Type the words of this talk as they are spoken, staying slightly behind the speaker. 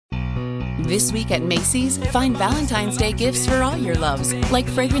This week at Macy's, find Valentine's Day gifts for all your loves, like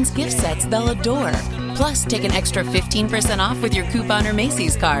fragrance gift sets they'll adore. Plus, take an extra 15% off with your coupon or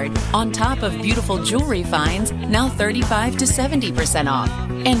Macy's card, on top of beautiful jewelry finds, now 35 to 70% off,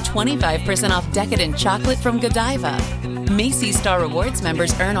 and 25% off decadent chocolate from Godiva. Macy's Star Rewards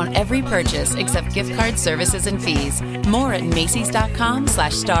members earn on every purchase except gift card services and fees. More at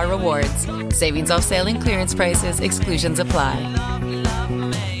Macys.com/Star Rewards. Savings off sale and clearance prices. Exclusions apply.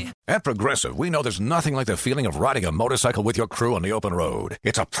 At Progressive, we know there's nothing like the feeling of riding a motorcycle with your crew on the open road.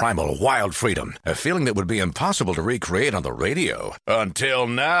 It's a primal, wild freedom, a feeling that would be impossible to recreate on the radio. Until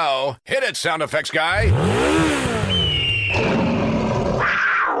now. Hit it, sound effects guy!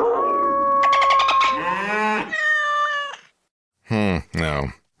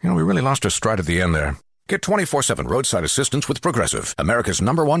 No. We really lost our stride at the end there. Get 24/7 roadside assistance with Progressive, America's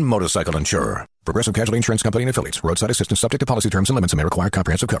 #1 motorcycle insurer. Progressive Casualty Insurance Company and Affiliates. Roadside assistance subject to policy terms and limits and may require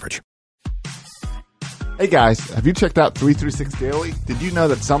comprehensive coverage. Hey guys, have you checked out 336 Daily? Did you know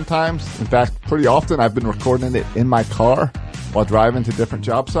that sometimes, in fact, pretty often, I've been recording it in my car while driving to different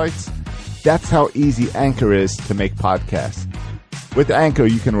job sites? That's how easy Anchor is to make podcasts. With Anchor,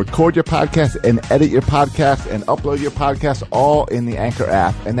 you can record your podcast and edit your podcast and upload your podcast all in the Anchor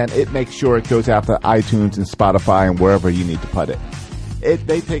app, and then it makes sure it goes out to iTunes and Spotify and wherever you need to put it.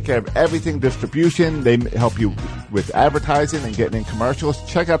 They take care of everything distribution. They help you with advertising and getting in commercials.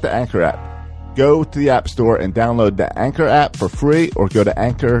 Check out the Anchor app. Go to the App Store and download the Anchor app for free, or go to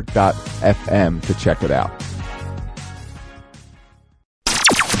anchor.fm to check it out.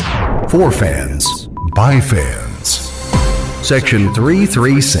 For fans, by fans. Section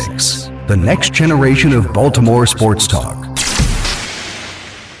 336, the next generation of Baltimore sports talk.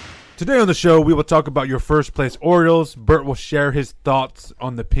 Today on the show, we will talk about your first place Orioles. Bert will share his thoughts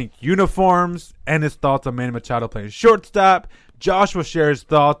on the pink uniforms and his thoughts on Manny Machado playing shortstop. Josh will share his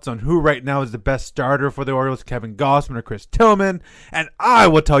thoughts on who right now is the best starter for the Orioles, Kevin Gausman or Chris Tillman. And I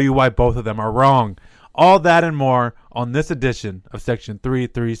will tell you why both of them are wrong. All that and more on this edition of Section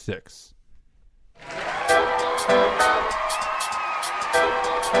 336.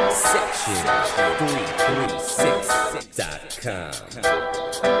 Section336.com.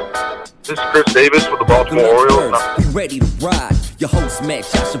 This is Chris Davis with the Baltimore Orioles. Be ready to ride. Your host, Matt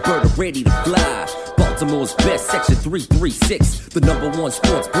Josh and Bert, are ready to fly. Baltimore's best, Section 336, the #1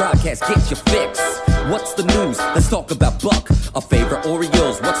 sports broadcast. Get your fix. What's the news? Let's talk about Buck, our favorite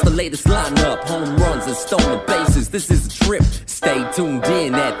Orioles. What's the latest lineup? Home runs and stolen bases. This is a trip. Stay tuned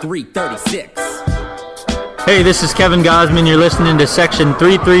in at 336. Hey, this is Kevin Gausman. You're listening to Section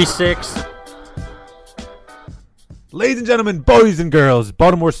 336. Ladies and gentlemen, boys and girls,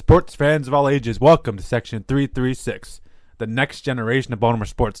 Baltimore sports fans of all ages, welcome to Section 336, the next generation of Baltimore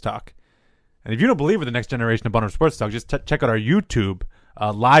sports talk. And if you don't believe in the next generation of Baltimore sports talk, just check out our YouTube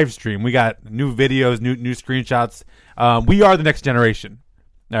live stream. We got new videos, new screenshots. We are the next generation.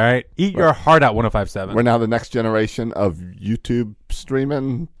 All right? Eat your heart out, 105.7. We're now the next generation of YouTube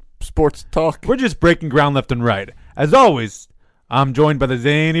streaming sports talk. We're just breaking ground left and right. As always, I'm joined by the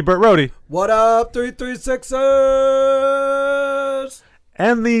zany Bert Rohde. What up, 336ers?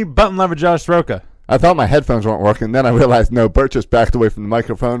 And the button lover Josh Soroka. I thought my headphones weren't working. Then I realized, no, Bert just backed away from the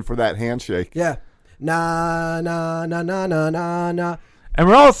microphone for that handshake. Yeah. Na, na, na, na, na, na, na. And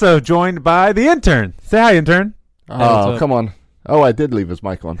we're also joined by the intern. Say hi, intern. Oh, come on. Oh, I did leave his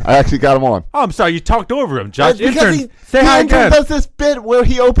mic on. I actually got him on. Oh, I'm sorry. You talked over him, Josh. Because say hi again. He does this bit where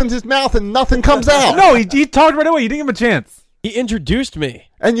he opens his mouth and nothing comes out. No, he talked right away. You didn't give him a chance. He introduced me.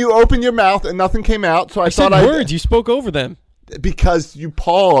 And you opened your mouth and nothing came out, so I thought said words. You spoke over them. Because you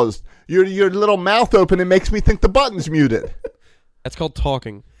paused. Your little mouth open, it makes me think the button's muted. That's called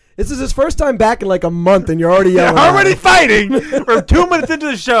talking. This is his first time back in like a month, and you're already yelling. They're already fighting. We're 2 minutes into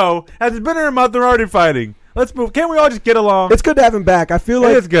the show. Has it been in a month? They're already fighting. Let's move. Can't we all just get along? It's good to have him back. I feel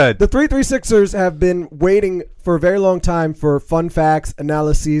like it's good. The 336ers have been waiting for a very long time for fun facts,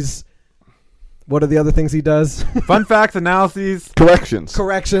 analyses. What are the other things he does? Fun facts, analyses. Corrections.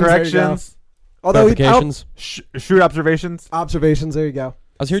 Corrections. Although verifications. Shoot observations. Observations. There you go.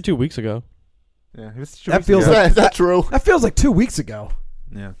 I was here 2 weeks ago. Yeah, is that true? That feels like 2 weeks ago.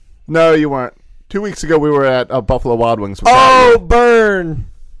 Yeah. No, you weren't. 2 weeks ago, we were at Buffalo Wild Wings. Oh, burn!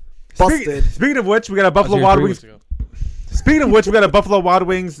 Busted. Speaking of which, we got a Buffalo Wild Wings. Speaking of which, we got a Buffalo Wild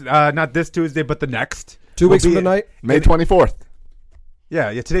Wings. Not this Tuesday, but the next. 2 weeks from tonight, May 24th.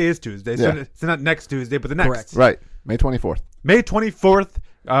 Yeah. Today is Tuesday, so it's not next Tuesday, but the next. Correct. Right, May 24th. May 24th.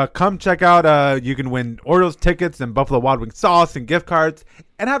 Come check out. You can win Orioles tickets and Buffalo Wild Wings sauce and gift cards,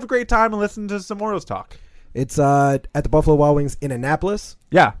 and have a great time and listen to some Orioles talk. It's at the Buffalo Wild Wings in Annapolis.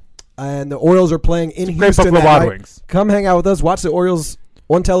 Yeah. And the Orioles are playing in Great Houston. Buffalo Wild Wings. Come hang out with us. Watch the Orioles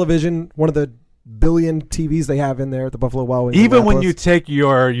on television, one of the billion TVs they have in there at the Buffalo Wild Wings. Even when you take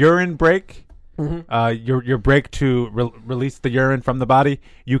your urine break, Mm-hmm. your break to release the urine from the body,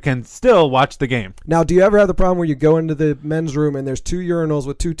 you can still watch the game. Now, do you ever have the problem where you go into the men's room and there's 2 urinals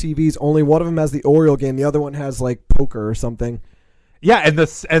with 2 TVs? Only one of them has the Oriole game, the other one has like poker or something. Yeah, and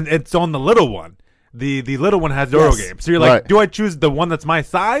it's on the little one. The little one has the Oriole game. So you're like, do I choose the one that's my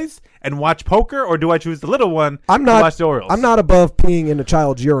size and watch poker, or do I choose the little one to watch the Orioles? I'm not above peeing in a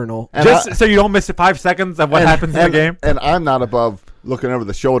child's urinal. Just so you don't miss 5 seconds of what happens in the game. And I'm not above looking over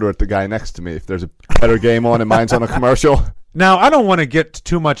the shoulder at the guy next to me if there's a better game on and mine's on a commercial. Now, I don't want to get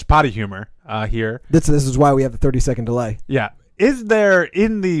too much potty humor here. This is why we have the 30-second delay. Yeah. Is there,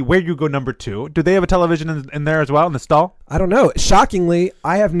 in the where you go number 2, do they have a television in there as well, in the stall? I don't know. Shockingly,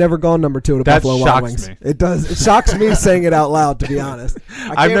 I have never gone number 2 at a Buffalo Wild Wings. Me. It does. It shocks me saying it out loud, to be honest.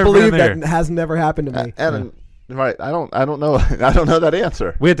 I can't believe that has never happened to me. Right. I don't know. I don't know that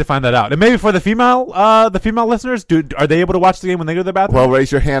answer. We had to find that out. And maybe for the female listeners, are they able to watch the game when they go to the bathroom? Well,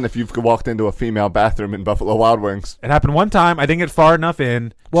 raise your hand if you've walked into a female bathroom in Buffalo Wild Wings. It happened one time. I didn't get far enough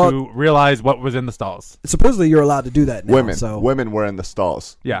in to realize what was in the stalls. Supposedly, you're allowed to do that now. Women were in the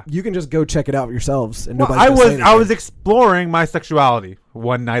stalls. Yeah, you can just go check it out yourselves. And I was exploring my sexuality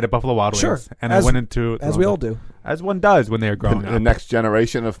one night at Buffalo Wild Wings, and I went into as we all do. As one does when they are growing up. The next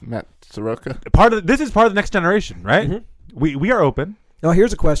generation of Matt Soroka. This is part of the next generation, right? Mm-hmm. We are open. Now,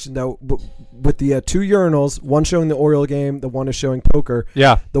 here's a question, though. With the 2 urinals, one showing the Oriole game, the one is showing poker.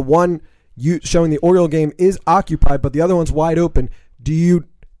 Yeah. The one showing the Oriole game is occupied, but the other one's wide open. Do you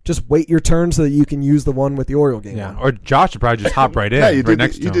just wait your turn so that you can use the one with the Oriole game on? Or Josh would probably just hop right in. Yeah, you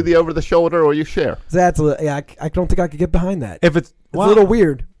do the over-the-shoulder or you share. I don't think I could get behind that. If it's a little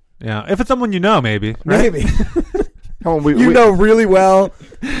weird. Yeah, if it's someone you know, maybe. Right? Maybe. Come on, we know really well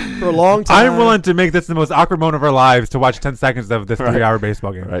for a long time. I'm willing to make this the most awkward moment of our lives to watch 10 seconds of this 3-hour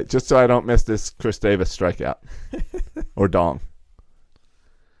baseball game. Right, just so I don't miss this Chris Davis strikeout. Or dong.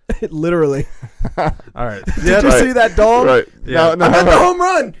 Literally. All right. Did you see that dong? Right. Yeah. No, the home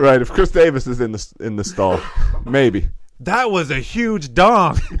run. Right, if Chris Davis is in the stall, maybe. That was a huge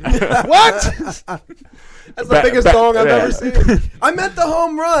dong. What? That's the biggest dong I've ever seen. I meant the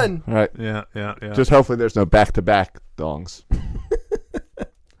home run. Right. Yeah. Just hopefully there's no back-to-back dongs.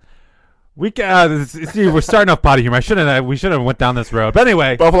 We're starting off potty humor. We should have went down this road. But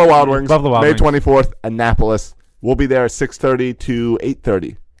anyway, Buffalo Wild Wings, May 24th, Annapolis. We'll be there at 6:30 to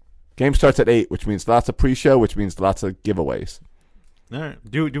 8:30. Game starts at 8, which means lots of pre-show, which means lots of giveaways. All right.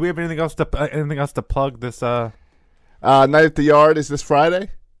 Do we have anything else to plug this? Night at the Yard is this Friday.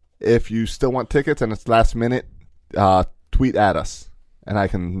 If you still want tickets and it's last minute, tweet at us, and I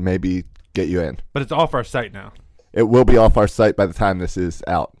can maybe get you in. But it's off our site now. It will be off our site by the time this is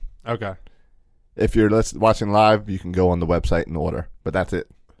out. Okay. If you're watching live, you can go on the website and order. But that's it.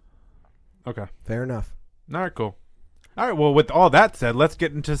 Okay. Fair enough. All right, cool. All right, well, with all that said, let's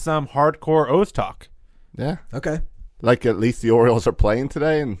get into some hardcore O's talk. Yeah. Okay. Like at least the Orioles are playing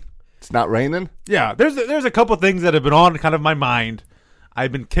today and it's not raining? Yeah, there's a couple things that have been on kind of my mind.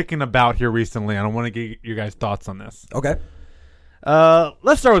 I've been kicking about here recently, and I want to get you guys' thoughts on this. Okay.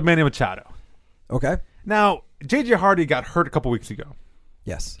 Let's start with Manny Machado. Okay. Now, J.J. Hardy got hurt a couple weeks ago.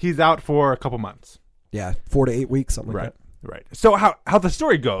 Yes. He's out for a couple months. Yeah, 4 to 8 weeks, something like that. Right. So how the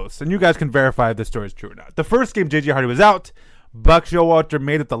story goes, and you guys can verify if this story is true or not. The first game J.J. Hardy was out. Buck Showalter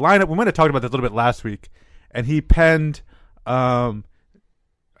made up the lineup. We might have talked about this a little bit last week, and he penned, I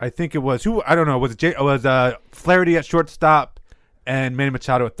think it was Flaherty at shortstop and Manny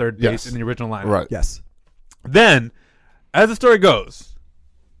Machado at third base in the original lineup. Right. Yes. Then, as the story goes,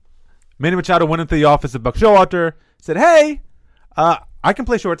 Manny Machado went into the office of Buck Showalter, said, "Hey, I can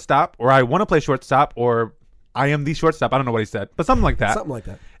play shortstop, or I want to play shortstop, or I am the shortstop." I don't know what he said, but something like that. Something like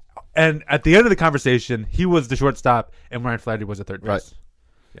that. And at the end of the conversation, he was the shortstop, and Ryan Flaherty was the third base. Right.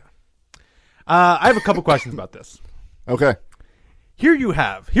 Yeah. I have a couple questions about this. Okay.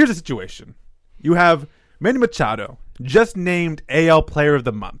 Here's a situation. You have Manny Machado, just named AL Player of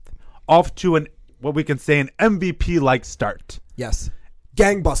the Month, off to what we can say an MVP-like start. Yes.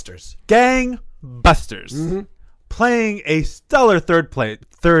 Gangbusters. Mm-hmm. Playing a stellar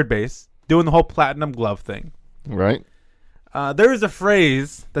third base, doing the whole platinum glove thing. Right. There is a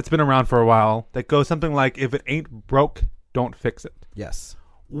phrase that's been around for a while that goes something like, "If it ain't broke, don't fix it." Yes.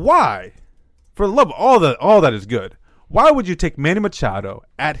 Why? For the love of all that is good, why would you take Manny Machado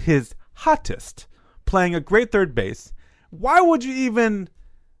at his hottest, playing a great third base? Why would you even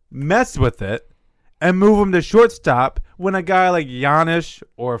mess with it and move him to shortstop when a guy like Giannis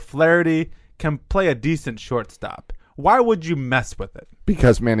or Flaherty can play a decent shortstop? Why would you mess with it?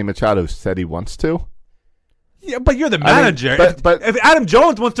 Because Manny Machado said he wants to. Yeah, but you're the manager. But if Adam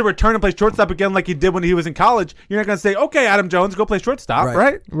Jones wants to return and play shortstop again like he did when he was in college, you're not going to say, okay, Adam Jones, go play shortstop,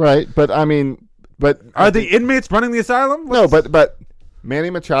 right? Right. But I mean, are the inmates running the asylum? No, but Manny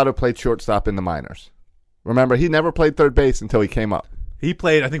Machado played shortstop in the minors. Remember, he never played third base until he came up. He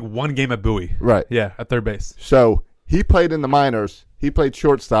played, I think, one game at Bowie. Right. Yeah, at third base. So he played in the minors. He played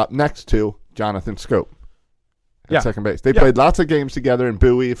shortstop next to Jonathan Scope at second base. They played lots of games together in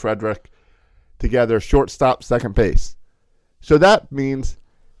Bowie, Frederick, together, shortstop, second base. So that means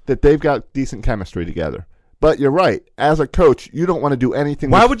that they've got decent chemistry together. But you're right. As a coach, you don't want to do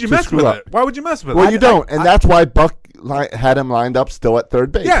anything. Why would you to mess screw with up. it? Why would you mess with it? Well, you don't, and that's why Buck had him lined up still at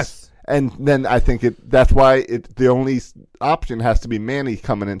third base. Yes. And then I think that's why the only option has to be Manny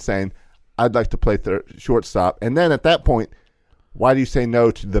coming in saying, I'd like to play shortstop. And then at that point, why do you say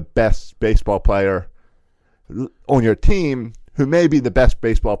no to the best baseball player on your team who may be the best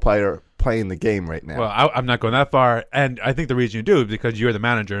baseball player playing the game right now? Well, I'm not going that far. And I think the reason you do is because you're the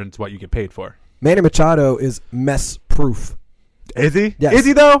manager and it's what you get paid for. Manny Machado is mess-proof. Is he? Yes. Is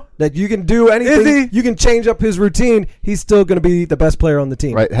he, though? That you can do anything. Is he? You can change up his routine. He's still going to be the best player on the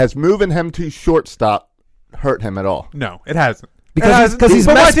team. Right. Has moving him to shortstop hurt him at all? No, it hasn't. Because he's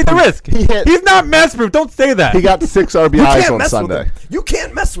but why take the risk? He's He's not mess-proof. Don't say that. He got 6 RBIs on Sunday. You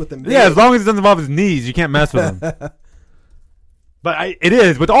can't mess with him. Yeah, as long as it doesn't involve his knees, you can't mess with him. But it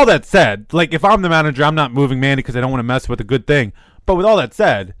is. With all that said, like if I'm the manager, I'm not moving Manny because I don't want to mess with a good thing. But with all that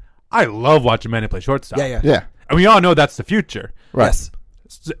said, I love watching Manny play shortstop. Yeah. And we all know that's the future. Right. Yes.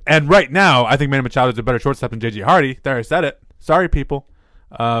 And right now, I think Manny Machado is a better shortstop than J.J. Hardy. There, I said it. Sorry, people.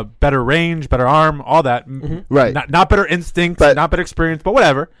 Better range, better arm, all that. Mm-hmm. Right. Not better instincts, not better experience, but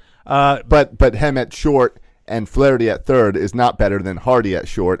whatever. But him at short and Flaherty at third is not better than Hardy at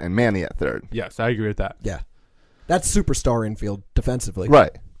short and Manny at third. Yes, I agree with that. Yeah. That's superstar infield defensively.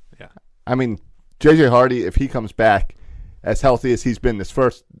 Right. Yeah. I mean, J.J. Hardy, if he comes back as healthy as he's been this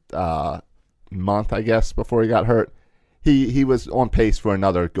first month, I guess, before he got hurt, he was on pace for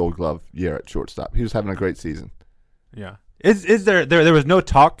another Gold Glove year at shortstop. He was having a great season. Yeah. Is there was no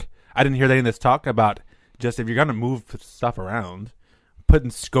talk, I didn't hear any of this talk about just if you're going to move stuff around,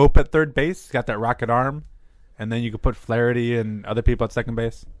 putting Scope at third base, got that rocket arm, and then you could put Flaherty and other people at second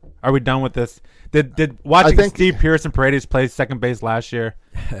base? Are we done with this? Did watching Steve Pearce and Paredes play second base last year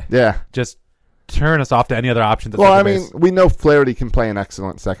just turn us off to any other options at second base? Well, I mean, we know Flaherty can play an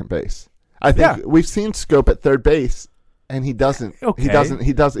excellent second base. I think we've seen Scope at third base, and he doesn't. Okay.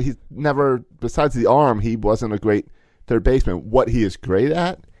 He's never, besides the arm, he wasn't a great third baseman. What he is great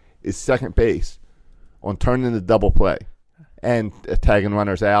at is second base on turning the double play and tagging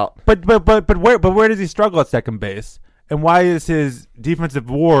runners out. But where does he struggle at second base? And why is his defensive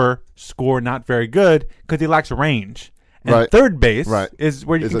WAR score not very good? Because he lacks range. And third base is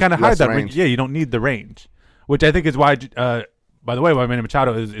where you can kind of hide that range. Yeah, you don't need the range, which I think is why. By the way, why Manny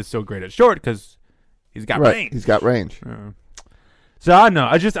Machado is so great at short because he's got range. He's got range. So I don't know.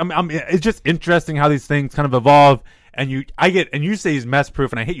 It's just interesting how these things kind of evolve. And you say he's mess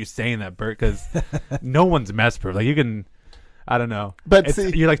proof, and I hate you saying that, Bert, because no one's mess proof. Like you can, I don't know. But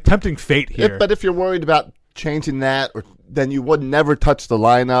you're like tempting fate here. But if you're worried about changing that, then you would never touch the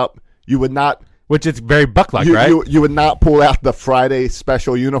lineup. You would not. Which is very Buck-like, right? You would not pull out the Friday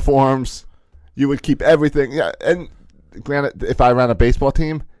special uniforms. You would keep everything. Yeah, and granted, if I ran a baseball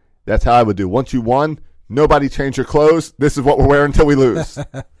team, that's how I would do. Once you won, nobody change your clothes. This is what we're wearing until we lose.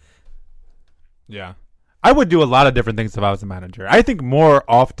 Yeah. I would do a lot of different things if I was a manager. I think more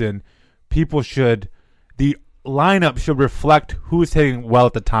often the lineup should reflect who's hitting well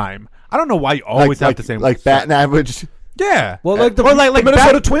at the time. I don't know why you always have the same. Like batting average. Yeah. Well, like the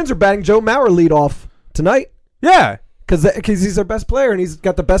Minnesota Twins are batting Joe Mauer lead off tonight. Yeah. Because he's their best player and he's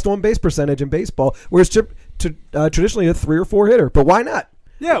got the best on-base percentage in baseball, whereas Chip traditionally a 3 or 4 hitter. But why not?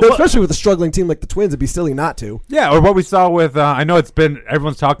 Yeah, especially with a struggling team like the Twins, it'd be silly not to. Yeah, or what we saw with I know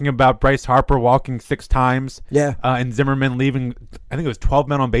everyone's talking about Bryce Harper walking 6 times. Yeah, and Zimmerman leaving. I think it was 12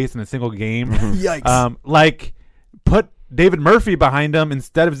 men on base in a single game. Yikes! Put David Murphy behind him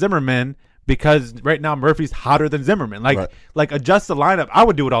instead of Zimmerman because right now Murphy's hotter than Zimmerman. Like adjust the lineup. I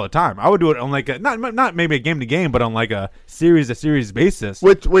would do it all the time. I would do it on like not maybe a game to game, but on like a series to series basis.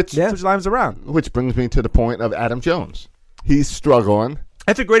 Which switch lines around. Which brings me to the point of Adam Jones. He's struggling.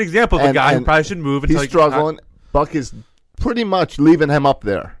 That's a great example of a guy who probably shouldn't move. He's struggling. Buck is pretty much leaving him up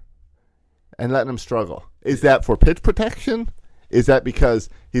there and letting him struggle. Is that for pitch protection? Is that because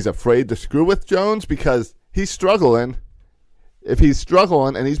he's afraid to screw with Jones? Because he's struggling. If he's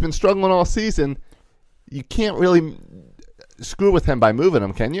struggling, and he's been struggling all season, you can't really screw with him by moving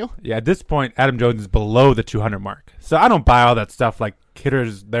him, can you? Yeah, at this point, Adam Jones is below the 200 mark. So I don't buy all that stuff like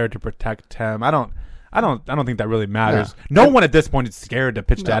hitters there to protect him. I I don't think that really matters. No one at this point is scared to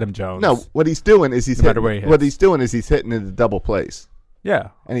pitch to Adam Jones. No, what he's doing is he's hitting into the double plays. Yeah.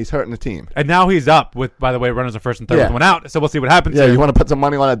 And he's hurting the team. And now he's up with, by the way, runners on first and third with one out. So we'll see what happens. Yeah, you want to put some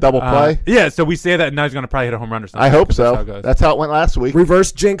money on a double play? Yeah, so we say that, and now he's going to probably hit a home run or something. I hope so. That's how it went last week.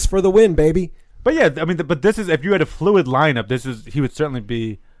 Reverse jinx for the win, baby. But yeah, I mean, but this is, if you had a fluid lineup, he would certainly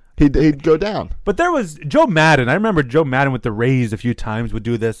be. He'd go down. But there was Joe Madden. I remember Joe Madden with the Rays a few times would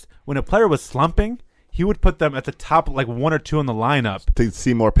do this. When a player was slumping, he would put them at the top, like 1 or 2 in the lineup to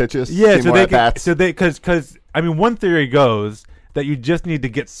see more pitches. Yeah, because I mean, one theory goes that you just need to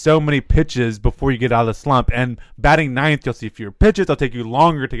get so many pitches before you get out of the slump. And batting ninth, you'll see fewer pitches. It'll take you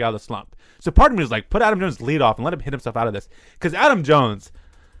longer to get out of the slump. So part of me is like, put Adam Jones lead off and let him hit himself out of this. Because Adam Jones,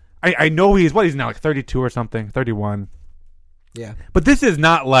 I know he's now like 32 or something, 31. Yeah. But this is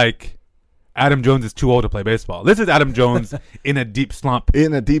not like Adam Jones is too old to play baseball. This is Adam Jones in a deep slump.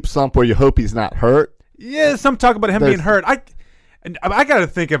 In a deep slump where you hope he's not hurt. Yeah, some talk about him being hurt. I got to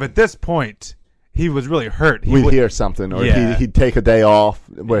think if at this point he was really hurt. We'd hear something, or he'd take a day off.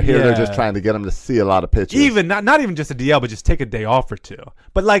 Where here they're just trying to get him to see a lot of pitches. Even not even just a DL, but just take a day off or two.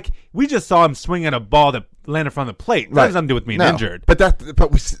 But like we just saw him swing at a ball that landed in front of the plate. That has nothing to do with being injured. But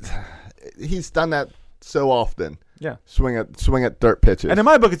he's done that so often. Yeah, swing at dirt pitches. And in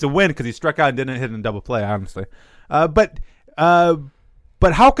my book, it's a win because he struck out and didn't hit in double play. Honestly, but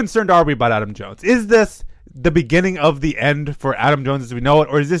how concerned are we about Adam Jones? Is this the beginning of the end for Adam Jones as we know it,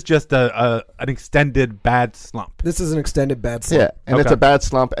 or is this just an extended bad slump? This is an extended bad slump. Yeah, and it's a bad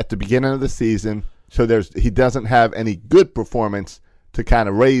slump at the beginning of the season. So he doesn't have any good performance to kind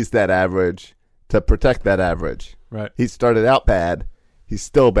of raise that average, to protect that average. Right. He started out bad. He's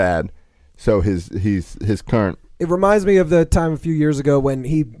still bad. So his current. It reminds me of the time a few years ago when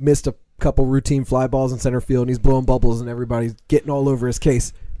he missed a couple routine fly balls in center field and he's blowing bubbles and everybody's getting all over his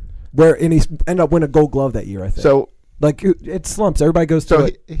case. And he ended up winning a Gold Glove that year, I think. So, like, it slumps. Everybody goes through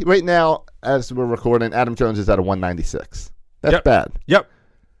it. Right now, as we're recording, Adam Jones is at a 196. That's bad. Yep.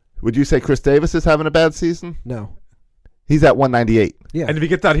 Would you say Chris Davis is having a bad season? No. He's at 198. Yeah. And if he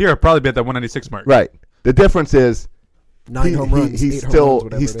gets out here, he'll probably be at that 196 mark. Right. The difference is 9 home runs. He's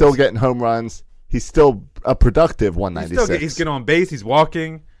still getting home runs. He's still a productive 196. He's getting on base. He's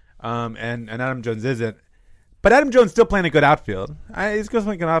walking, and Adam Jones isn't. But Adam Jones still playing a good outfield. He's still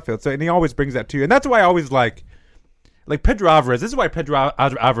playing a good outfield. And he always brings that to you. And that's why I always like Pedro Alvarez. This is why Pedro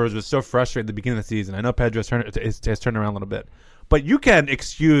Alvarez was so frustrated at the beginning of the season. I know Pedro has turned around a little bit. But you can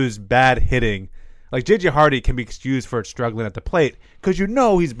excuse bad hitting. Like J.J. Hardy can be excused for struggling at the plate because you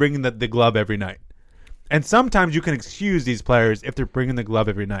know he's bringing the glove every night. And sometimes you can excuse these players if they're bringing the glove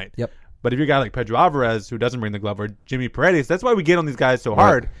every night. Yep. But if you're a guy like Pedro Alvarez who doesn't bring the glove, or Jimmy Paredes, that's why we get on these guys so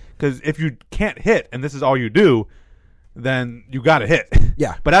hard. Because if you can't hit and this is all you do, then you got to hit.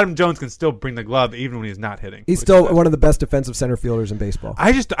 Yeah. But Adam Jones can still bring the glove even when he's not hitting. He's still one of the best defensive center fielders in baseball.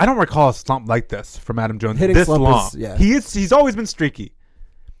 I don't recall a slump like this from Adam Jones Hitting this slump long. He's always been streaky.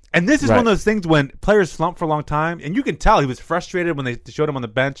 And this is one of those things when players slump for a long time, and you can tell he was frustrated when they showed him on the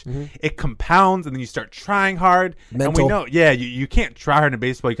bench. Mm-hmm. It compounds, and then you start trying hard. Mental. And we know, you can't try hard in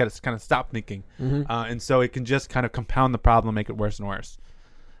baseball. You got to kind of stop thinking. Mm-hmm. And so it can just kind of compound the problem, make it worse and worse.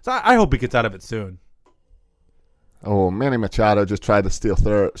 So I hope he gets out of it soon. Oh, Manny Machado just tried to steal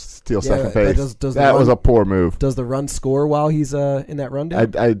second base. Does that was a poor move. Does the run score while he's in that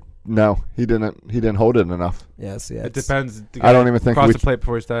rundown? No, he didn't hold it enough. Yes, it depends. I don't even think crossed the plate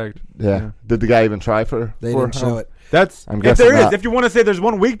before he's tagged. Yeah. Did the guy even try for? They didn't show it. If there is, if you want to say there's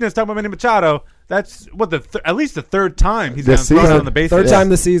one weakness talking about Manny Machado, that's what at least the third time he's gotten thrown on the base. Third time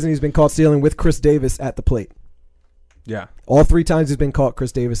this season he's been caught stealing with Chris Davis at the plate. Yeah. All 3 times he's been caught,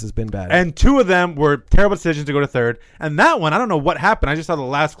 Chris Davis has been bad. And 2 of them were terrible decisions to go to third. And that one, I don't know what happened. I just saw the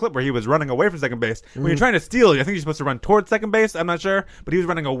last clip where he was running away from second base. When you're trying to steal, I think you're supposed to run towards second base. I'm not sure. But he was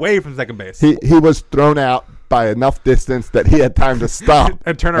running away from second base. He was thrown out by enough distance that he had time to stop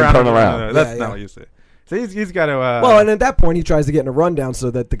and turn around. That's not what you say. So he's got to... well, and at that point, he tries to get in a rundown so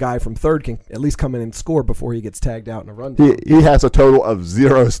that the guy from third can at least come in and score before he gets tagged out in a rundown. He has a total of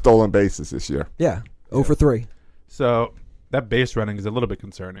 0 stolen bases this year. Yeah, 0 for 3. So... that base running is a little bit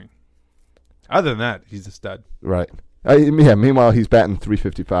concerning. Other than that, he's a stud. Right. Meanwhile, he's batting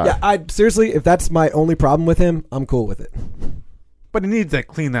 .355. Yeah, seriously, if that's my only problem with him, I'm cool with it. But he needs to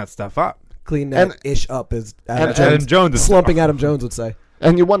clean that stuff up. Clean that ish up, as Adam Jones slumping Adam Jones would say.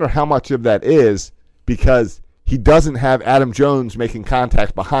 And you wonder how much of that is because he doesn't have Adam Jones making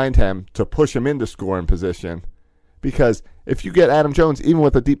contact behind him to push him into scoring position. Because if you get Adam Jones, even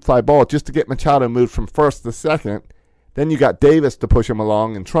with a deep fly ball, just to get Machado moved from first to second, then you got Davis to push him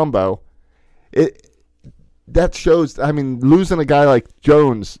along and Trumbo. That shows, losing a guy like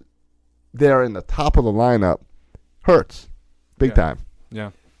Jones there in the top of the lineup hurts big time.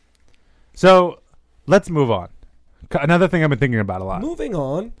 Yeah. So let's move on. Another thing I've been thinking about a lot. Moving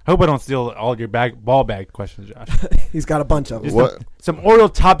on. I hope I don't steal all your ball bag questions, Josh. He's got a bunch of them. What? Some Oriole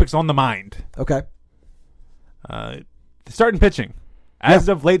topics on the mind. Okay. Starting pitching. As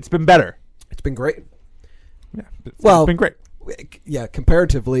of late, it's been better. It's been great. Yeah, it's been great. Yeah,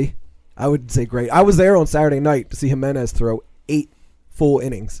 comparatively, I would say great. I was there on Saturday night to see Jimenez throw 8 full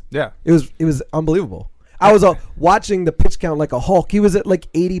innings. Yeah. It was unbelievable. I was watching the pitch count like a hawk. He was at like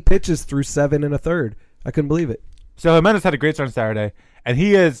 80 pitches through 7 1/3. I couldn't believe it. So Jimenez had a great start on Saturday, and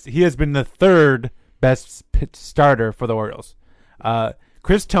he has been the third best pitch starter for the Orioles.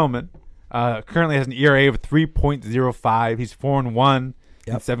 Chris Tillman currently has an ERA of 3.05. He's 4-1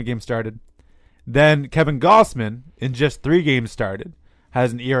 in 7 games started. Then Kevin Gausman, in just 3 games started,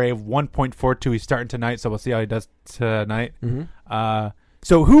 has an ERA of 1.42. He's starting tonight, so we'll see how he does tonight. Mm-hmm.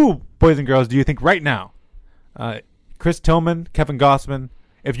 So who, boys and girls, do you think right now, Chris Tillman, Kevin Gausman,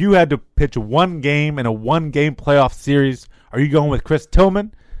 if you had to pitch one game in a 1-game playoff series, are you going with Chris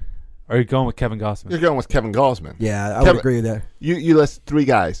Tillman or are you going with Kevin Gausman? You're going with Kevin Gausman. Yeah, I would agree with that. You list 3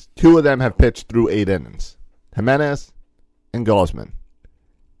 guys. 2 of them have pitched through 8 innings. Jimenez and Gausman.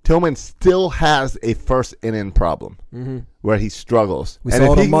 Tillman still has a first inning problem where he struggles. And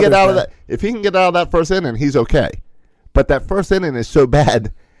if he can get out of that first inning, he's okay. But that first inning is so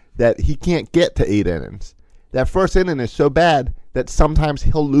bad that he can't get to 8 innings. That first inning is so bad that sometimes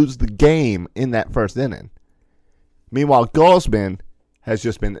he'll lose the game in that first inning. Meanwhile, Gausman has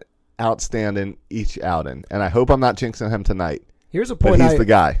just been outstanding each outing, and I hope I'm not jinxing him tonight. He's the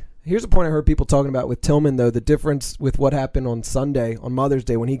guy. Here's a point I heard people talking about with Tillman, though, the difference with what happened on Sunday, on Mother's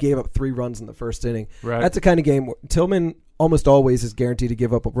Day, when he gave up 3 runs in the first inning. Right. That's the kind of game where Tillman almost always is guaranteed to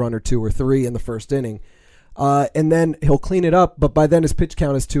give up a run or 2 or 3 in the first inning. And then he'll clean it up, but by then his pitch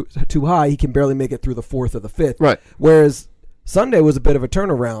count is too high. He can barely make it through the 4th or the 5th. Right. Whereas Sunday was a bit of a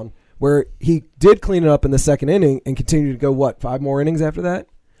turnaround where he did clean it up in the second inning and continued to go, 5 more innings after that?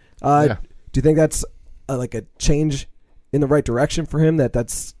 Yeah. Do you think that's like a change in the right direction for him,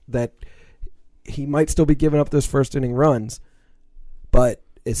 that he might still be giving up those first inning runs, but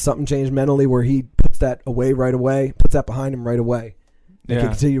is something changed mentally where he puts that behind him right away and can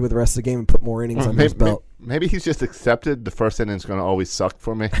continue with the rest of the game and put more innings on his belt? Maybe he's just accepted the first inning's going to always suck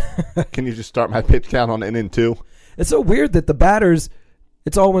for me. Can you just start my pitch count on inning 2? It's so weird that the batters,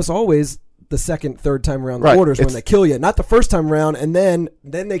 it's almost always the second, third time around the Right. orders when they kill you, not the first time around, and then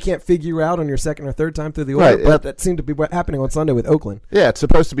they can't figure you out on your second or third time through the order. Right. But that seemed to be what happening on Sunday with Oakland. Yeah, it's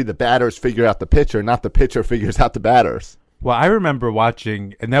supposed to be the batters figure out the pitcher, not the pitcher figures out the batters. Well, I remember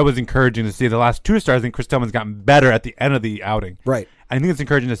watching, and that was encouraging to see. The last 2 starts, I think Chris Tillman's gotten better at the end of the outing. Right. I think it's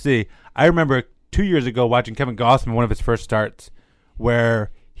encouraging to see. I remember 2 years ago watching Kevin Gausman, one of his first starts,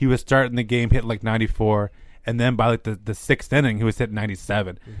 where he was starting the game, hit like 94, and then by like the 6th inning, he was hitting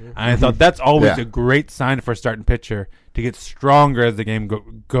 97. And I thought that's always a great sign for a starting pitcher to get stronger as the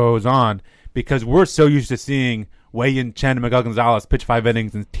game goes on, because we're so used to seeing Wei-Yin Chen and Miguel Gonzalez pitch 5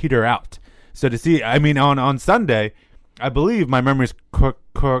 innings and teeter out. So to see, I mean, on Sunday, I believe my memory is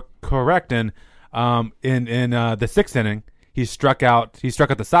correct, in the 6th inning, he struck out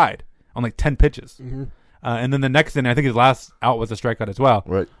the side on like 10 pitches. And then the next inning, I think his last out was a strikeout as well.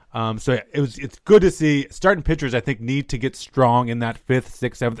 Right. So it's good to see starting pitchers, I think, need to get strong in that 5th,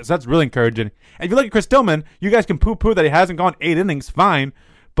 6th, 7th. So that's really encouraging. And if you look at Chris Tillman, you guys can poo-poo that he hasn't gone 8 innings, fine.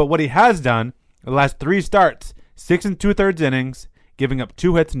 But what he has done, the last 3 starts, 6 2/3 innings, giving up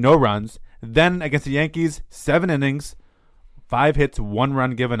 2 hits, no runs. Then against the Yankees, 7 innings, 5 hits, 1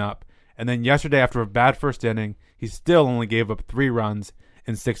 run given up. And then yesterday, after a bad first inning, he still only gave up 3 runs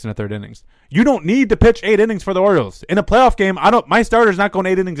in 6 1/3 innings. You don't need to pitch 8 innings for the Orioles. In a playoff game, my starter's not going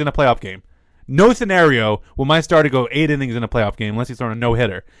 8 innings in a playoff game. No scenario will my starter go 8 innings in a playoff game unless he's throwing a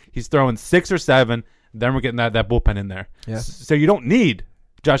no-hitter. He's throwing 6 or 7, then we're getting that bullpen in there. Yeah. So you don't need,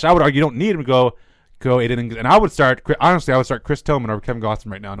 Josh, I would argue you don't need him to go 8 innings. And I would start Chris Tillman over Kevin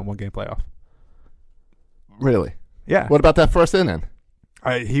Gausman right now in a 1-game playoff. Really? Yeah. What about that first inning?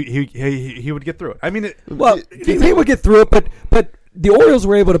 He would get through it. I mean, he would get through it, but the Orioles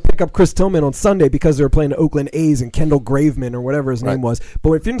were able to pick up Chris Tillman on Sunday because they were playing the Oakland A's and Kendall Graveman or whatever his name was.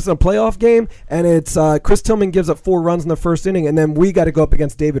 But if it's a playoff game and it's Chris Tillman gives up 4 runs in the first inning, and then we got to go up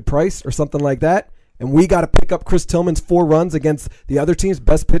against David Price or something like that, and we got to pick up Chris Tillman's 4 runs against the other team's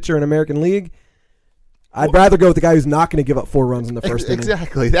best pitcher in American League, I'd rather go with the guy who's not going to give up 4 runs in the first inning.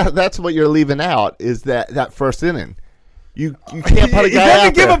 Exactly. That's what you're leaving out is that first inning. You can't put a guy out there. You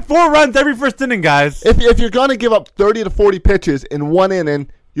have to give up 4 runs every first inning, guys. If you're going to give up 30 to 40 pitches in 1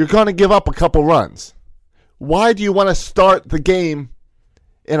 inning, you're going to give up a couple runs. Why do you want to start the game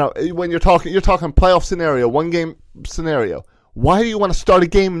when you're talking playoff scenario, 1 game scenario. Why do you want to start a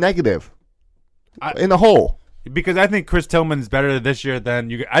game negative in the hole? Because I think Chris Tillman's better this year than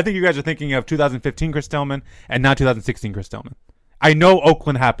you. I think you guys are thinking of 2015 Chris Tillman and not 2016 Chris Tillman. I know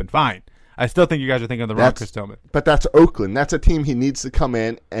Oakland happened. Fine. I still think you guys are thinking of the wrong Chris Tillman. But that's Oakland. That's a team he needs to come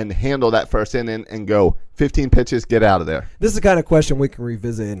in and handle that first inning and go 15 pitches, get out of there. This is the kind of question we can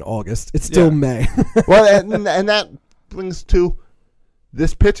revisit in August. It's still May. Well, and that brings to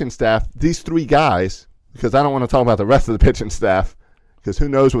this pitching staff, these 3 guys, because I don't want to talk about the rest of the pitching staff because who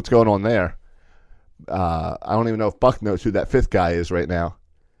knows what's going on there. I don't even know if Buck knows who that 5th guy is right now.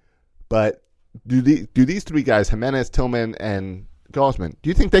 But do these 3 guys, Jimenez, Tillman, and Gausman, do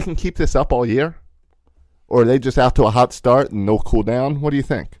you think they can keep this up all year? Or are they just out to a hot start and they'll cool down? What do you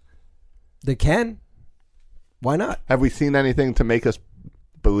think? They can. Why not? Have we seen anything to make us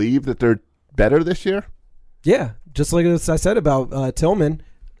believe that they're better this year? Yeah, just like as I said about Tillman,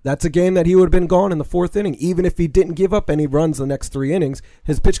 that's a game that he would have been gone in the 4th inning. Even if he didn't give up any runs the next 3 innings,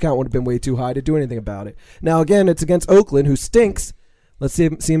 his pitch count would have been way too high to do anything about it. Now, again, it's against Oakland, who stinks. Let's see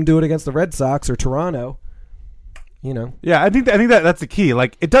him do it against the Red Sox or Toronto. Yeah, I think that's the key.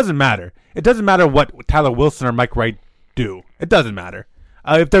 Like, it doesn't matter. It doesn't matter what Tyler Wilson or Mike Wright do. It doesn't matter.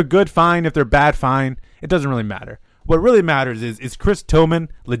 If they're good, fine. If they're bad, fine. It doesn't really matter. What really matters is Chris Tillman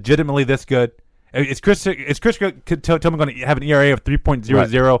legitimately this good? Is Chris Tillman going to have an ERA of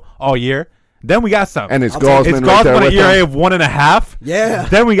 3.00 all year? Then we got something. And it's Gausman right there an with ERA him. of 1.5? Yeah.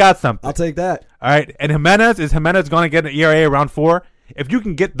 Then we got something. I'll take that. All right. And is Jimenez going to get an ERA around 4? If you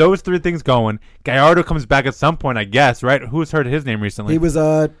can get those 3 things going, Gallardo comes back at some point, I guess, right? Who's heard his name recently? He was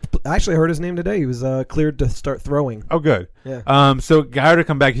I actually heard his name today. He was cleared to start throwing. Oh, good. Yeah. So Gallardo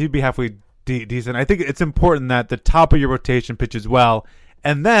come back, he'd be halfway decent. I think it's important that the top of your rotation pitches well,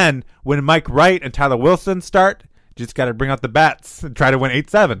 and then when Mike Wright and Tyler Wilson start, you just got to bring out the bats and try to win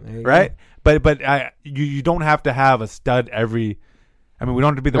 8-7, right? Go. But you don't have to have a stud every. I mean, we don't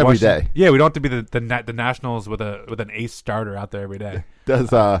have to be the every day. Yeah, we don't have to be the Nationals with an ace starter out there every day.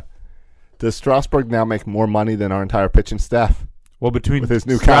 Does Strasburg now make more money than our entire pitching staff? Well, between with his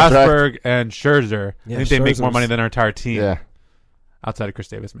new Strasburg contract? and Scherzer, I think they make more money than our entire team. Yeah, outside of Chris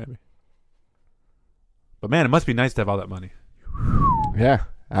Davis, maybe. But man, it must be nice to have all that money. Yeah,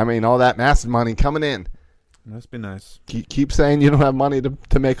 I mean, all that massive money coming in. It must be nice. Keep saying you don't have money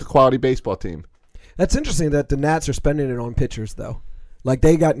to make a quality baseball team. That's interesting that the Nats are spending it on pitchers, though. Like,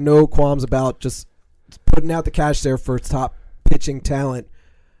 they got no qualms about just putting out the cash there for top pitching talent,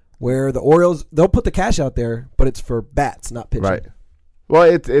 where the Orioles, they'll put the cash out there, but it's for bats, not pitching. Right. Well,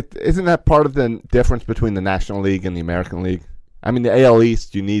 it isn't that part of the difference between the National League and the American League? I mean, the AL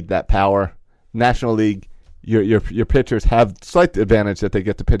East, you need that power. National League, your pitchers have slight advantage that they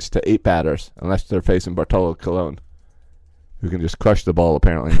get to pitch to 8 batters, unless they're facing Bartolo Colon, who can just crush the ball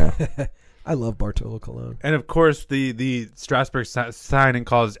apparently now. I love Bartolo Colon. And, of course, the Strasburg signing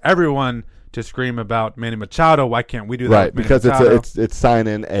caused everyone to scream about Manny Machado. Why can't we do that? Right, because it's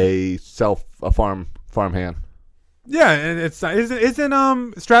signing a farmhand. Yeah, and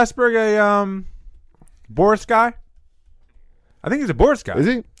isn't Strasburg a Boris guy? I think he's a Boris guy. Is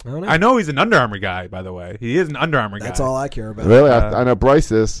he? I know he's an Under Armour guy, by the way. He is an Under Armour guy. That's all I care about. Really? I know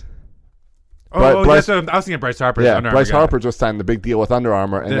Bryce is. Bryce, I was thinking Bryce Harper. Yeah, Bryce Harper just signed the big deal with Under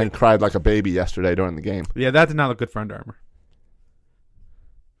Armour and then cried like a baby yesterday during the game. Yeah, that did not look good for Under Armour.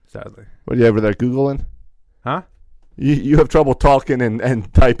 Sadly. What are you over there Googling? Huh? You have trouble talking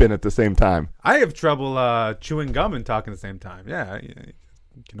and typing at the same time. I have trouble chewing gum and talking at the same time. Yeah, you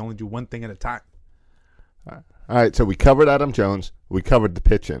can only do one thing at a time. All right, so we covered Adam Jones. We covered the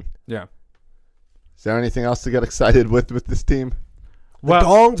pitching. Yeah. Is there anything else to get excited with this team? The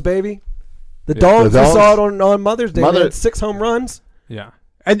Dongs, baby. The Dongs, we saw it on Mother's Day. They had 6 home runs. Yeah.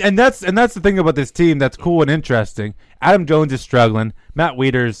 And that's the thing about this team that's cool and interesting. Adam Jones is struggling. Matt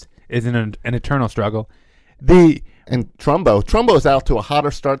Wieters is in an eternal struggle. And Trumbo's out to a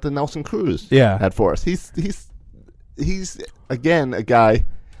hotter start than Nelson Cruz. Yeah. At Forest. He's again a guy.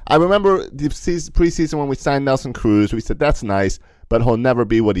 I remember the preseason when we signed Nelson Cruz. We said that's nice, but he'll never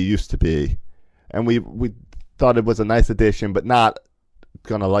be what he used to be. And we thought it was a nice addition, but not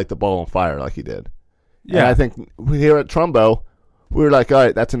gonna light the ball on fire like he did. Yeah. And I think here at Trumbo, we were like, all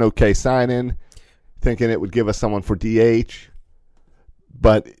right, that's an okay sign-in, thinking it would give us someone for DH.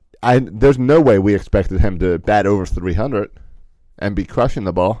 But there's no way we expected him to bat over 300 and be crushing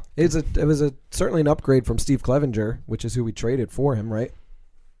the ball. It was certainly an upgrade from Steve Clevenger, which is who we traded for him, right?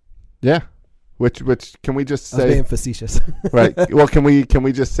 Yeah. Which can we just say? I was being facetious. Right. Well, can we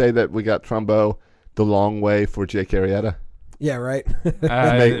just say that we got Trumbo the long way for Jake Arrieta? Yeah, right.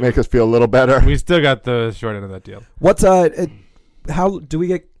 make us feel a little better. We still got the short end of that deal. What's how do we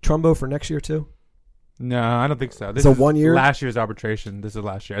get Trumbo for next year too? No, I don't think so. This So is 1 year? Last year's arbitration. This is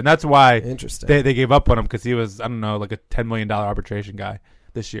last year. And that's why Interesting. they gave up on him, because he was, I don't know, like a $10 million arbitration guy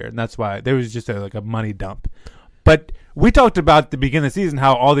this year. And that's why there was just like a money dump. But we talked about at the beginning of the season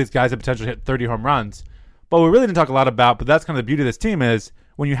how all these guys have potential to hit 30 home runs. But we really didn't talk a lot about, but that's kind of the beauty of this team is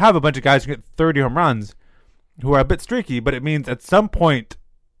when you have a bunch of guys who get 30 home runs who are a bit streaky, but it means at some point,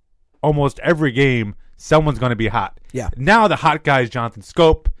 almost every game, someone's going to be hot. Yeah. Now the hot guy is Jonathan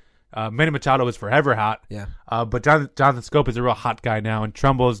Scope. Manny Machado is forever hot. Yeah. But Jonathan Scope is a real hot guy now, and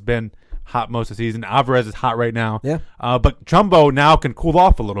Trumbo's been hot most of the season. Alvarez is hot right now. Yeah. But Trumbo now can cool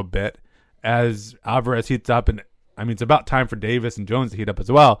off a little bit as Alvarez heats up, and I mean, it's about time for Davis and Jones to heat up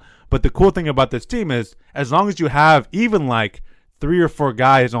as well. But the cool thing about this team is as long as you have even like 3 or 4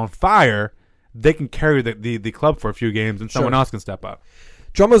 guys on fire, they can carry the club for a few games, and someone else can step up.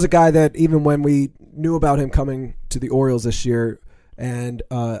 Trumbo's a guy that even when we knew about him coming to the Orioles this year, and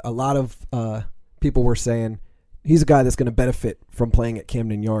a lot of people were saying he's a guy that's going to benefit from playing at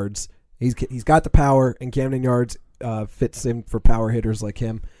Camden Yards. He's got the power, and Camden Yards fits in for power hitters like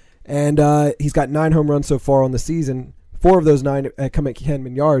him. And he's got 9 home runs so far on the season. 4 of those 9 come at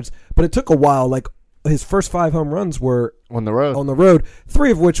Camden Yards. But it took a while. Like his first 5 home runs were on the road.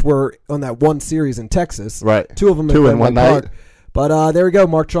 3 of which were on that one series in Texas. Right. 2 of them in Fenway one night. Park. But there we go.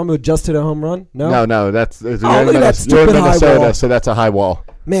 Mark Trumbo just hit a home run. No, that's look at that stupid you're in high Minnesota, wall. so that's a high wall.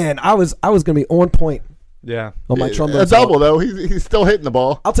 Man, I was going to be on point Yeah. on my Trumbo. A double though. He's still hitting the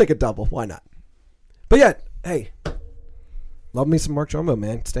ball. I'll take a double. Why not? But yeah, hey, love me some Mark Trumbo,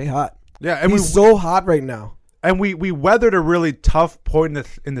 man. Stay hot. Yeah, and he's so hot right now. And we weathered a really tough point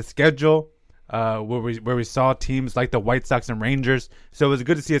in the schedule where we saw teams like the White Sox and Rangers. So it was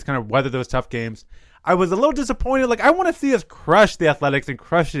good to see us kind of weather those tough games. I was a little disappointed. Like, I want to see us crush the Athletics and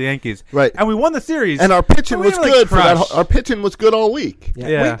crush the Yankees. Right. And we won the series. And our pitching was good. Crush. Our pitching was good all week.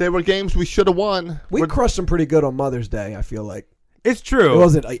 Yeah. There were games we should have won. We crushed them pretty good on Mother's Day, I feel like. It's true. It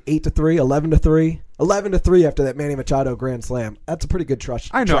wasn't like 8-3, 11-3, 11-3 after that Manny Machado grand slam. That's a pretty good trashing.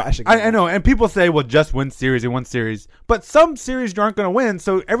 I know. And people say, well, just win series and win series. But some series you aren't going to win.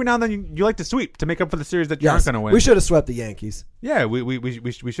 So every now and then you like to sweep to make up for the series that you aren't going to win. We should have swept the Yankees. Yeah, we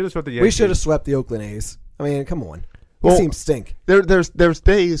should have swept the Yankees. We should have swept the Oakland A's. I mean, come on. These teams stink. There's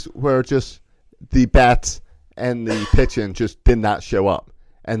days where just the bats and the pitching just did not show up.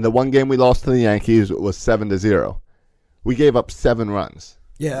 And the one game we lost to the Yankees was 7-0. We gave up 7 runs.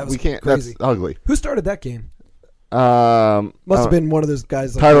 Yeah, that was crazy. That's ugly. Who started that game? Must have been one of those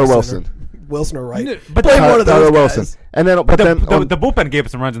guys like Tyler Wilson. Wilson or Wright. But one of those Tyler guys. Wilson. And then, the bullpen gave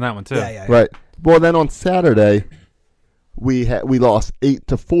us some runs in that one too. Yeah. Right. Well, then on Saturday, we lost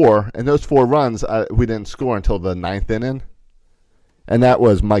 8-4, and those 4 runs we didn't score until the 9th inning, and that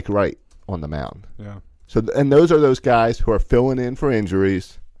was Mike Wright on the mound. Yeah. So and those are those guys who are filling in for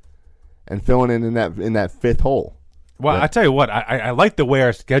injuries, and filling in that 5th hole. Well, I tell you what, I like the way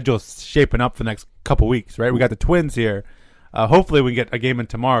our schedule's shaping up for the next couple weeks, right? We got the Twins here. Hopefully we can get a game in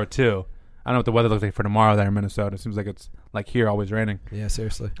tomorrow, too. I don't know what the weather looks like for tomorrow there in Minnesota. It seems like it's like here, always raining. Yeah,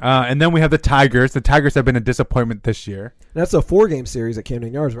 seriously. And then we have the Tigers. The Tigers have been a disappointment this year. That's a 4-game series at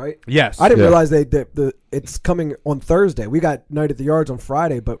Camden Yards, right? Yes. I didn't realize it's coming on Thursday. We got Night at the Yards on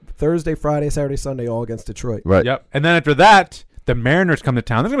Friday, but Thursday, Friday, Saturday, Sunday, all against Detroit. Right. Yep. And then after that, the Mariners come to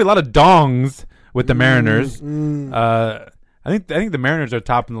town. There's going to be a lot of dongs with the Mariners. I think the Mariners are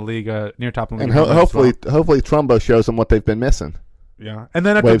top in the league, near top in the league. And hopefully Trumbo shows them what they've been missing. Yeah. And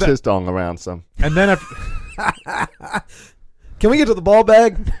then after waves his dong around some. And then Can we get to the ball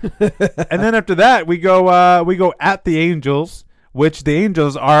bag? And then after that, we go at the Angels, which the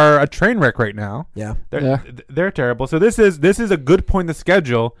Angels are a train wreck right now. Yeah. They're terrible. So this is a good point in the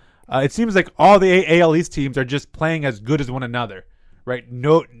schedule. It seems like all the AL East teams are just playing as good as one another, right?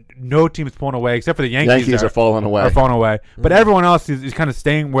 No team's pulling away except for the Yankees. Yankees are falling away. But everyone else is kind of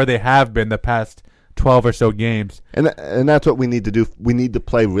staying where they have been the past 12 or so games. And that's what we need to do. We need to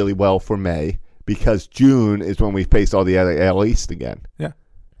play really well for May, because June is when we face all the other AL East again. Yeah.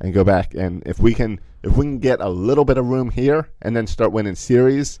 And go back. And if we can get a little bit of room here and then start winning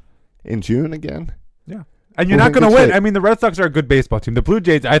series in June again. Yeah. And you're not going to win. I mean, the Red Sox are a good baseball team. The Blue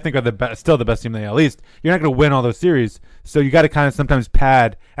Jays, I think, are still the best team in the AL East. You're not going to win all those series, so you got to kind of sometimes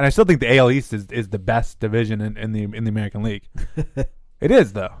pad. And I still think the AL East is the best division in the American League. It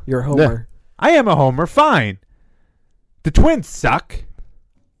is, though. You're a homer. Yeah. I am a homer. Fine. The Twins suck.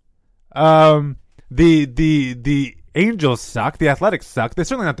 The Angels suck. The Athletics suck. They're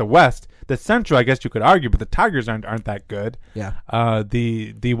certainly not the West. The Central, I guess you could argue, but the Tigers aren't that good. Yeah.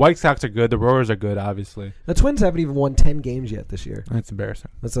 The White Sox are good. The Brewers are good, obviously. The Twins haven't even won 10 games yet this year. That's embarrassing.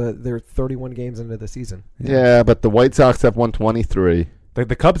 They're 31 games into the season. Yeah, but the White Sox have won 23.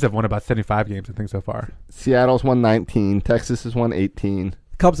 The Cubs have won about 75 games, I think, so far. Seattle's won 19. Texas has won 18.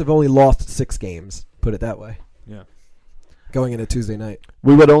 The Cubs have only lost 6 games, put it that way. Yeah. Going into Tuesday night.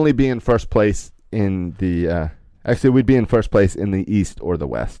 We would only be in first place in the actually we'd be in first place in the East or the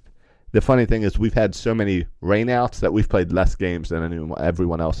West. The funny thing is we've had so many rainouts that we've played less games than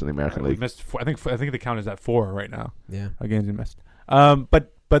everyone else in the American League. We missed I think the count is at 4 right now. Yeah. Games we missed.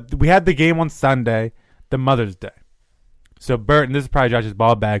 But we had the game on Sunday, the Mother's Day. So Bert, and this is probably Josh's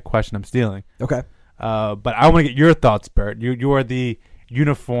ball bag question I'm stealing. Okay. But I want to get your thoughts, Bert. You are the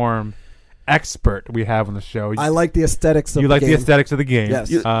uniform expert we have on the show. I like the aesthetics of the game. You like the aesthetics of the game. Yes.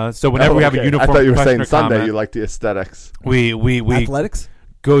 So whenever we have a uniform I thought you were question saying or Sunday comment, you like the aesthetics. We athletics?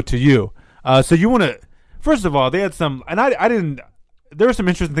 Go to you. So you want to, first of all, they had some, and I didn't, there were some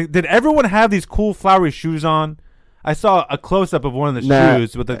interesting things. Did everyone have these cool flowery shoes on? I saw a close-up of one of the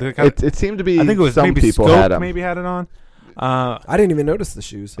shoes. With it seemed to be I think it was some maybe people Scope had them. Maybe had it on. I didn't even notice the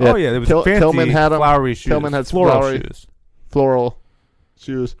shoes. Yeah. Oh, yeah. There was fancy Tillman had them. flowery shoes. Tillman had floral shoes. Floral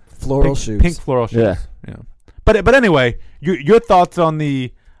shoes. Floral shoes. Pink floral shoes. Yeah. But anyway, your thoughts on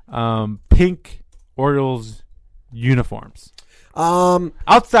the pink Orioles uniforms?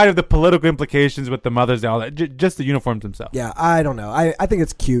 Outside of the political implications with the Mother's Day, all that, just the uniforms themselves. Yeah, I don't know. I think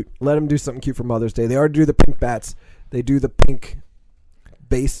it's cute. Let them do something cute for Mother's Day. They already do the pink bats. They do the pink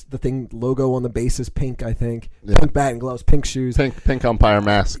base. The thing logo on the base is pink, I think. Yeah. Pink bat and gloves, pink shoes. Pink umpire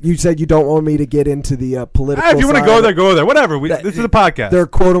mask. You said you don't want me to get into the political If you want to go there, go there. Whatever. This is a podcast. They're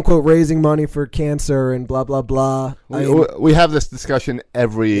quote-unquote raising money for cancer and blah, blah, blah. We have this discussion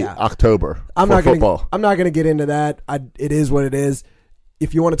every October I'm for not football. I'm not going to get into that. It is what it is.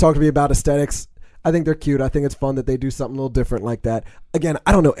 If you want to talk to me about aesthetics, I think they're cute. I think it's fun that they do something a little different like that. Again,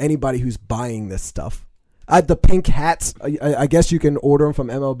 I don't know anybody who's buying this stuff. The pink hats, I guess you can order them from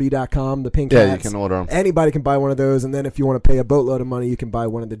MLB.com, the pink hats. Yeah, you can order them. Anybody can buy one of those, and then if you want to pay a boatload of money, you can buy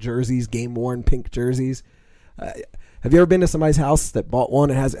one of the jerseys, game-worn pink jerseys. Have you ever been to somebody's house that bought one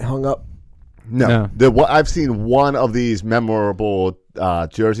and has it hung up? No. I've seen one of these memorable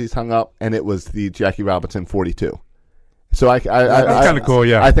jerseys hung up, and it was the Jackie Robinson 42. So that's kind of cool,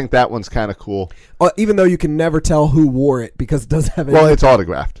 yeah. I think that one's kind of cool. Even though you can never tell who wore it because it doesn't have any. Well, it's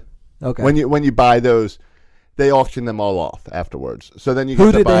autographed. Okay. When you buy those, they auction them all off afterwards. So then you get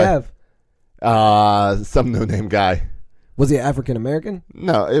Who to did buy, they have? Some no-name guy. Was he African American?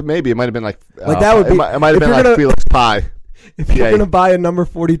 No, it might have been like that would be. It might have been like Felix Pie. If you're going to buy a number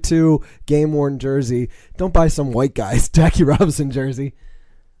 42 game-worn jersey, don't buy some white guy's Jackie Robinson jersey.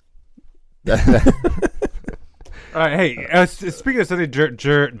 All right, hey, speaking of Sonny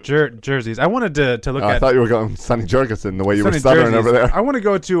jerseys, I wanted to look at. I thought you were going Sonny Jurgensen the way you Sonny were stuttering jerseys. over there. I want to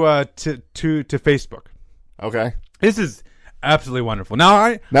go to Facebook. Okay. This is absolutely wonderful.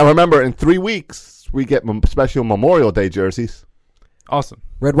 Now remember, in 3 weeks we get special Memorial Day jerseys. Awesome.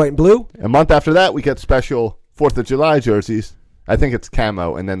 Red, white, and blue. A month after that, we get special 4th of July jerseys. I think it's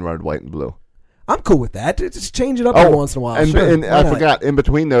camo and then red, white, and blue. I'm cool with that. Just change it up every once in a while. And I forgot, in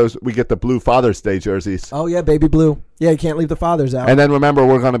between those, we get the blue Father's Day jerseys. Oh, yeah, baby blue. Yeah, you can't leave the fathers out. And then remember,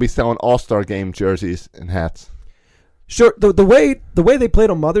 we're going to be selling All-Star Game jerseys and hats. Sure. The way they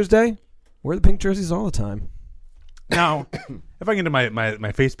played on Mother's Day, wear the pink jerseys all the time. Now, if I get into my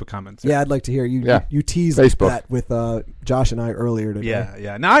Facebook comments. Yeah, I'd like to hear you. You teased Facebook. that with Josh and I earlier today.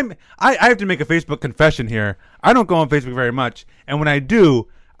 Yeah. Now, I have to make a Facebook confession here. I don't go on Facebook very much. And when I do,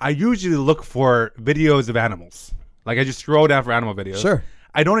 I usually look for videos of animals. Like, I just scroll down for animal videos. Sure.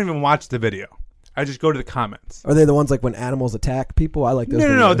 I don't even watch the video. I just go to the comments. Are they the ones like when animals attack people? I like those.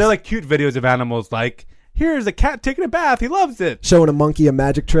 No. They're like cute videos of animals. Like, here's a cat taking a bath. He loves it. Showing a monkey a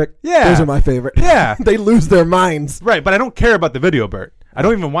magic trick. Yeah. Those are my favorite. Yeah. They lose their minds. Right, but I don't care about the video, Bert. I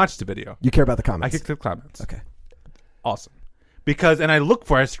don't even watch the video. You care about the comments. I click the comments. Okay. Awesome.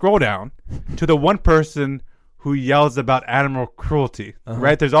 I scroll down to the one person who yells about animal cruelty,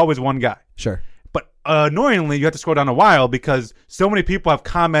 right? There's always one guy. Sure. But annoyingly, you have to scroll down a while because so many people have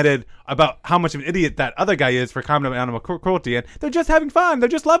commented about how much of an idiot that other guy is for commenting on animal cruelty, and they're just having fun. They're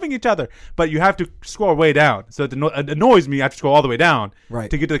just loving each other. But you have to scroll way down. So it annoys me. I have to scroll all the way down to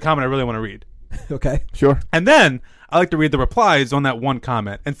get to the comment I really want to read. Okay. Sure. And then I like to read the replies on that one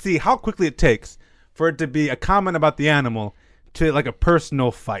comment and see how quickly it takes for it to be a comment about the animal to like a personal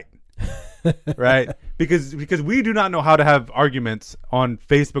fight. Right? Because we do not know how to have arguments on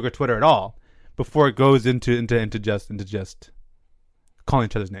Facebook or Twitter at all before it goes into just calling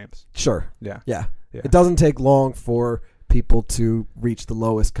each other's names. Sure. Yeah. It doesn't take long for people to reach the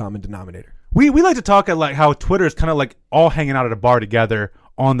lowest common denominator. We like to talk at like how Twitter is kind of like all hanging out at a bar together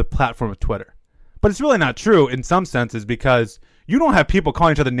on the platform of Twitter. But it's really not true in some senses because you don't have people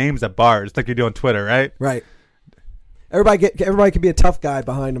calling each other names at bars like you do on Twitter, right? Right. Everybody can be a tough guy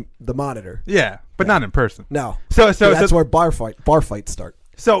behind the monitor. Yeah, but not in person. No. So that's where bar fights start.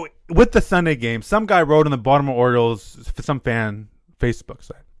 So with the Sunday game, some guy wrote on the Baltimore Orioles, some fan Facebook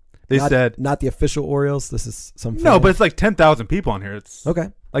site. They said not the official Orioles. This is some fan. No, but it's like 10,000 people on here. It's okay.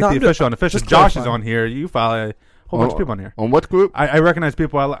 Like the official and unofficial. Josh is on here. You follow a whole bunch of people on here. On what group? I recognize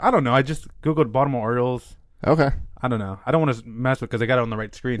people. I don't know. I just Googled Baltimore Orioles. Okay. I don't know. I don't want to mess with because I got it on the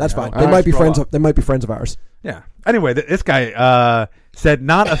right screen. That's fine. They might be friends. They might be friends of ours. Yeah. Anyway, this guy said,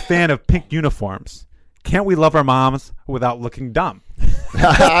 not a fan of pink uniforms. Can't we love our moms without looking dumb?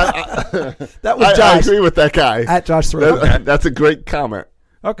 That was Josh. I agree with that guy. At Josh Throw. That's a great comment.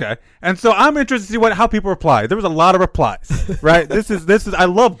 Okay. And so I'm interested to see how people reply. There was a lot of replies, right? This is I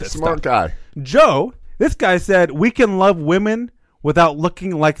love this Smart stuff. guy. Joe, this guy said, we can love women without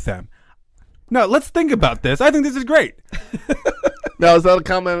looking like them. Now, let's think about this. I think this is great. Now, is that a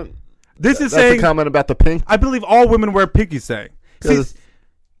comment? That's a comment about the pink? I believe all women wear pink, he's saying. See,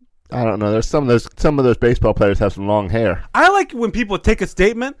 I don't know. There's some of those baseball players have some long hair. I like when people take a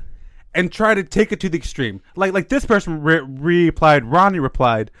statement and try to take it to the extreme. Like this person replied, Ronnie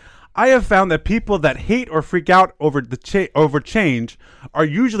replied, I have found that people that hate or freak out over over change are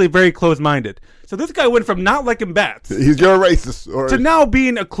usually very close-minded. So this guy went from not liking bats you're a racist to now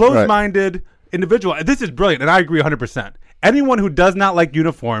being a closed-minded individual. This is brilliant, and I agree 100%. Anyone who does not like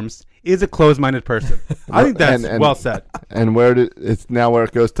uniforms is a closed-minded person. I think that's well said. And it's now where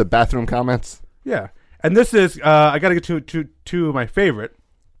it goes to bathroom comments? Yeah. And this is, I got to get to my favorite.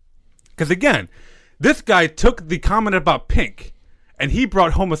 Because, again, this guy took the comment about pink, and he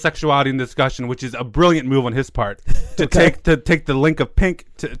brought homosexuality in discussion, which is a brilliant move on his part to take the link of pink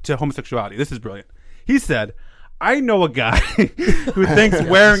to homosexuality. This is brilliant. He said, I know a guy who thinks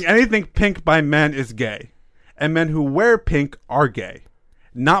wearing anything pink by men is gay, and men who wear pink are gay.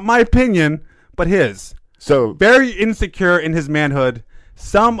 Not my opinion, but his. So very insecure in his manhood.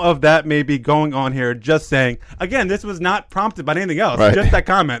 Some of that may be going on here. Just saying. Again, this was not prompted by anything else. Right. Just that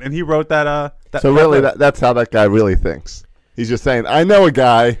comment, and he wrote that. So really, that's how that guy really thinks. He's just saying, "I know a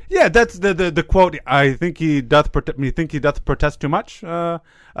guy." Yeah, that's the quote. I think he doth protest too much. He's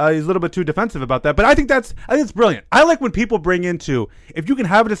a little bit too defensive about that. But I think it's brilliant. I like when people bring into, if you can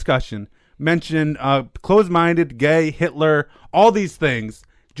have a discussion, mention closed-minded, gay, Hitler, all these things.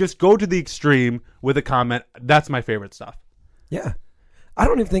 Just go to the extreme with a comment. That's my favorite stuff. Yeah. I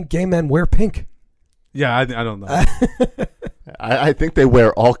don't even think gay men wear pink. Yeah, I don't know. I think they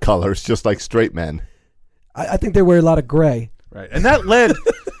wear all colors, just like straight men. I think they wear a lot of gray. Right, and that led,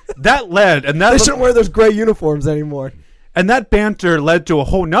 they shouldn't wear those gray uniforms anymore. And that banter led to a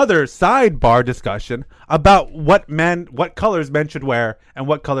whole nother sidebar discussion about what colors men should wear and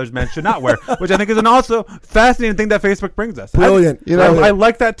what colors men should not wear, which I think is an also fascinating thing that Facebook brings us. Brilliant. I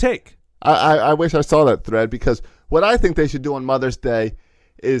like that take. I wish I saw that thread, because what I think they should do on Mother's Day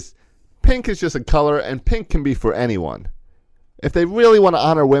is pink is just a color, and pink can be for anyone. If they really want to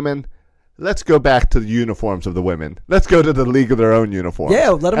honor women, let's go back to the uniforms of the women. Let's go to the League of Their Own uniforms. Yeah,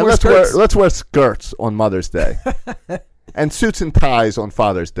 let them wear skirts. Let's wear skirts on Mother's Day. And suits and ties on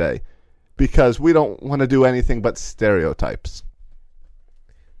Father's Day, because we don't want to do anything but stereotypes.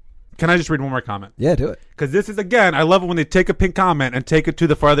 Can I just read one more comment? Yeah, do it. Because this is, again, I love it when they take a pink comment and take it to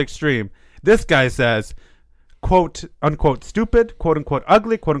the farther extreme. This guy says, quote, unquote, stupid, quote, unquote,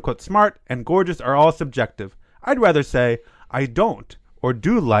 ugly, quote, unquote, smart, and gorgeous are all subjective. I'd rather say, I don't, or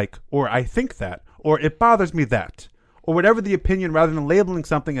do like, or I think that, or it bothers me that, or whatever the opinion, rather than labeling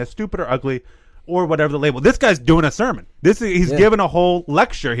something as stupid or ugly, or whatever the label. This guy's doing a sermon. He's giving a whole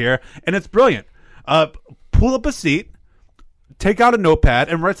lecture here, and it's brilliant. Pull up a seat, take out a notepad,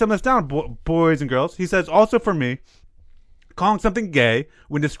 and write some of this down, boys and girls. He says, also for me, calling something gay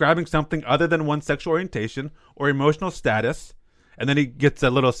when describing something other than one's sexual orientation or emotional status, and then he gets a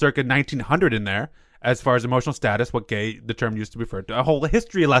little circa 1900 in there, as far as emotional status, what gay, the term used to be referred to. A whole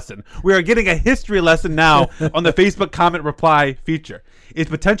history lesson. We are getting a history lesson now on the Facebook comment reply feature. It's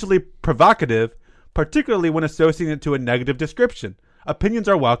potentially provocative, particularly when associating it to a negative description. Opinions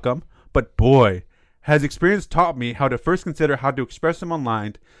are welcome, but boy, has experience taught me how to first consider how to express them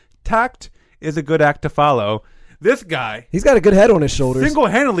online. Tact is a good act to follow. This guy, he's got a good head on his shoulders.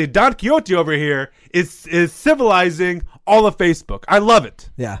 Single-handedly, Don Quixote over here is civilizing all of Facebook. I love it.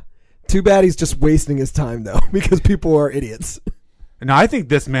 Yeah. Too bad he's just wasting his time, though, because people are idiots. No, I think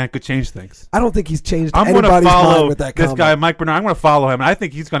this man could change things. I don't think he's changed I'm going to anybody's mind follow with that this comment. guy, Mike Bernard. I'm going to follow him, and I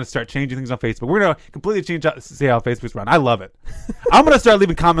think he's going to start changing things on Facebook. We're going to completely see how Facebook's run. I love it. I'm going to start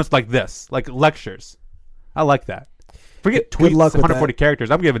leaving comments like this, like lectures. I like that. Forget Good tweets, luck with 140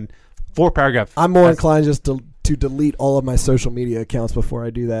 characters. I'm giving 4 paragraphs. I'm more inclined just to delete all of my social media accounts before I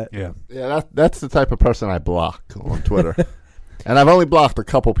do that. Yeah. That's the type of person I block on Twitter. And I've only blocked a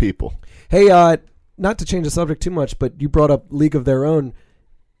couple people. Hey, not to change the subject too much, but you brought up League of Their Own.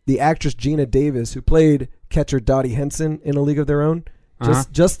 The actress Gina Davis, who played catcher Dottie Henson in A League of Their Own,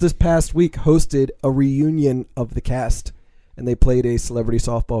 just this past week hosted a reunion of the cast, and they played a celebrity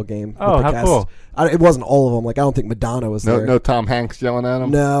softball game. Oh, with the how cast. cool. It wasn't all of them. Like, I don't think Madonna was there. No Tom Hanks yelling at him?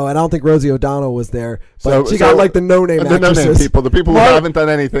 No, and I don't think Rosie O'Donnell was there. But So- she so- got like the no-name the no-name actresses. people, the people who haven't done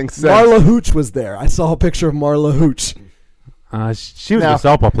anything since. Marla Hooch was there. I saw a picture of Marla Hooch. She was a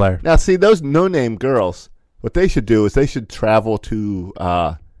softball player. Now, see, those no-name girls, what they should do is they should travel to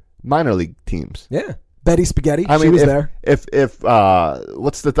minor league teams. Yeah. Betty Spaghetti, I mean, she was if, there. If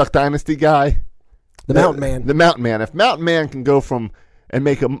what's the Duck Dynasty guy? The Mountain Man. The Mountain Man. If Mountain Man can go from and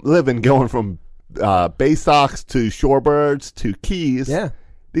make a living going from Bay Sox to Shorebirds to Keys,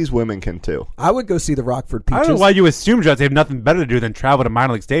 these women can too. I would go see the Rockford I Peaches. don't know why you assume judges have nothing better to do than travel to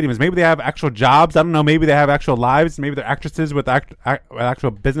minor league stadiums. Maybe they have actual jobs. I don't know. Maybe they have actual lives. Maybe they're actresses with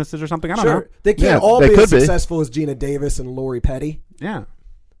actual businesses or something. I don't know. They can't all be as successful as Gina Davis and Lori Petty. Yeah.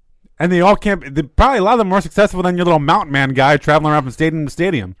 And they all can't. Probably a lot of them are more successful than your little Mountain Man guy traveling around from stadium to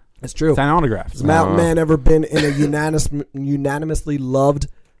stadium. That's true. Signing autographs. Has Mountain Man ever been in a unanimously loved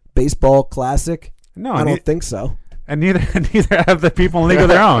baseball classic? No, I don't think so. And neither have the people in League of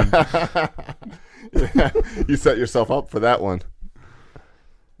Their Own. You set yourself up for that one.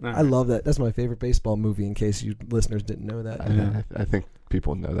 I love that. That's my favorite baseball movie. In case you listeners didn't know that, I think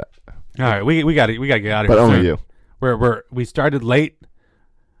people know that. All right, we got to get out of here. But only you. We started late.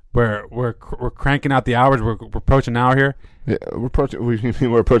 We're cranking out the hours. We're approaching an hour here. Yeah, we're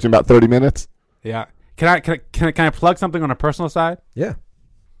approaching about 30 minutes. Yeah. Can I plug something on a personal side? Yeah.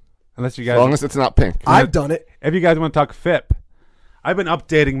 Unless you guys, As long as it's not pink. I've done it. If you guys want to talk FIP, I've been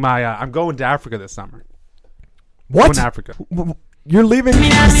updating my. I'm going to Africa this summer. What? Going to Africa. You're leaving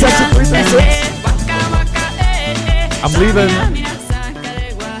Section 336? I'm leaving.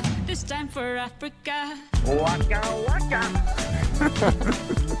 This time for Africa.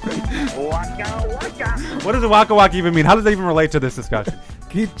 What does Waka Waka even mean? How does that even relate to this discussion?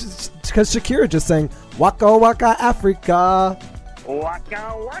 Because Shakira just sang Waka Waka Africa.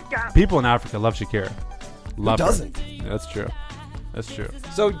 People in Africa love Shakira. Love her. doesn't? Yeah, that's true. That's true.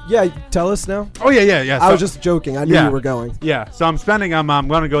 So yeah, tell us now. Oh yeah. I was just joking. I knew yeah. you were going. Yeah. So I'm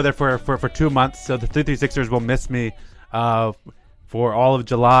going to go there for 2 months. So the 336ers will miss me for all of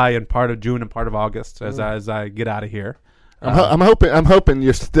July and part of June and part of August as I get out of here. I'm hoping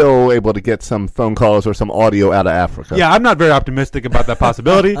you're still able to get some phone calls or some audio out of Africa. Yeah, I'm not very optimistic about that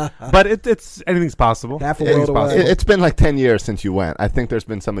possibility, but it's anything's possible. Half a world away. It's been like 10 years since you went. I think there's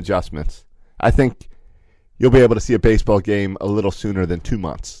been some adjustments. I think you'll be able to see a baseball game a little sooner than 2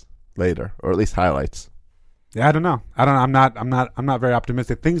 months later, or at least highlights. Yeah, I don't know. I'm not very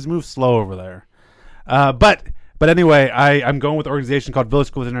optimistic. Things move slow over there. But anyway, I'm going with an organization called Village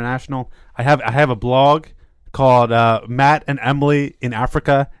Schools International. I have a blog called Matt and Emily in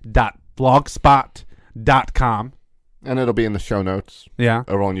Africa.blogspot.com. And it'll be in the show notes. Yeah.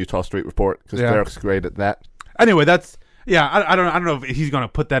 Or on Utah Street Report, because Derek's great at that. Anyway, that's I don't know if he's going to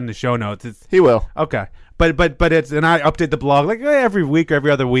put that in the show notes. He will. Okay. But it's, and I update the blog like every week or every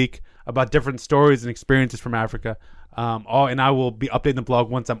other week about different stories and experiences from Africa. And I will be updating the blog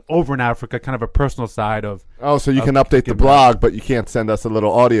once I'm over in Africa, kind of a personal side of. Oh, so you can update the blog, but you can't send us a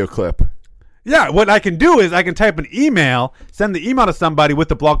little audio clip. Yeah, what I can do is I can type an email, send the email to somebody with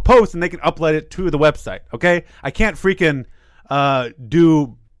the blog post, and they can upload it to the website. Okay, I can't freaking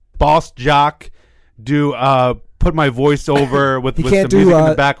do Boss Jock, put my voice over with some music in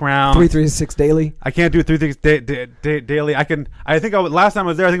the background. 336 Daily. I can't do 336 Daily. I think last time I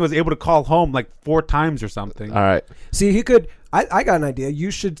was there, I think I was able to call home like 4 times or something. All right. See, he could. I got an idea. You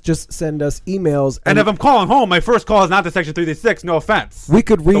should just send us emails. And if I'm calling home, my first call is not to Section 336. No offense. We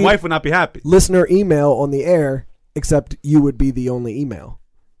could read. The wife would not be happy. Listener email on the air, except you would be the only email.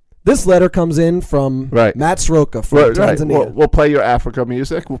 This letter comes in from Matt Sroka from Tanzania. We'll play your Africa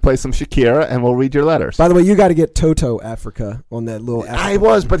music. We'll play some Shakira, and we'll read your letters. By the way, you got to get Toto Africa on that little. I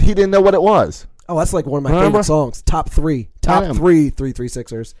was, but he didn't know what it was. Oh, that's like one of my favorite songs. Top three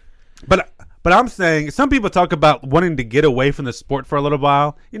 336ers. But I'm saying some people talk about wanting to get away from the sport for a little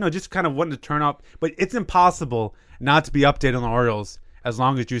while, just kind of wanting to turn up. But it's impossible not to be updated on the Orioles as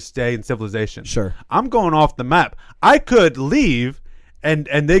long as you stay in civilization. Sure. I'm going off the map. I could leave and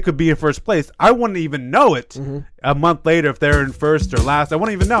they could be in first place. I wouldn't even know it a month later if they're in first or last. I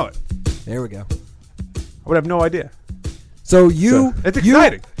wouldn't even know it. There we go. I would have no idea. So you, it's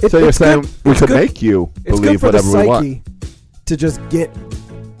exciting. So you're saying we could make you believe whatever we want. It's good for the psyche to just get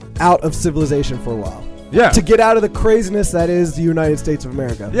out of civilization for a while. Yeah. To get out of the craziness that is the United States of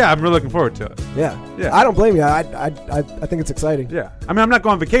America. Yeah, I'm really looking forward to it. Yeah. Yeah. I don't blame you. I think it's exciting. Yeah. I mean, I'm not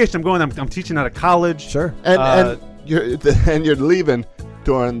going on vacation. I'm teaching at a college. Sure. And you're leaving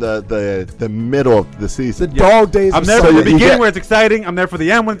during the middle of the season. The dog days. I'm there for the beginning where it's exciting. I'm there for the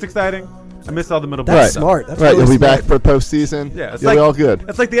end when it's exciting. I missed all the middle. That's smart. That's right. Really You'll be smart. back for postseason. Yeah, it's you'll be all good.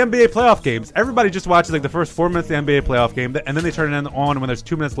 It's like the NBA playoff games. Everybody just watches like the first 4 minutes of the NBA playoff game, and then they turn it on when there's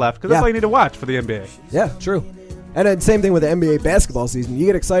 2 minutes left because that's all you need to watch for the NBA. Yeah, true. And then same thing with the NBA basketball season. You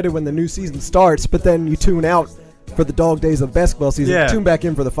get excited when the new season starts, but then you tune out for the dog days of basketball season. Yeah. Tune back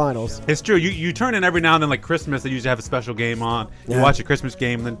in for the finals. It's true. You turn in every now and then, like Christmas. They usually have a special game on. You watch a Christmas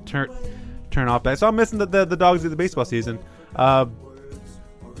game, and then turn off back. So I'm missing the dogs of the baseball season.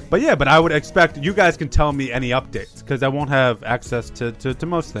 But I would expect you guys can tell me any updates because I won't have access to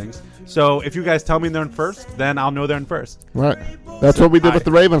most things. So if you guys tell me they're in first, then I'll know they're in first. Right. That's what we did with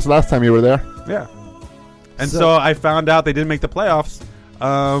the Ravens last time you were there. Yeah. And so I found out they didn't make the playoffs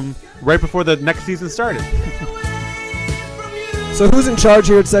right before the next season started. So who's in charge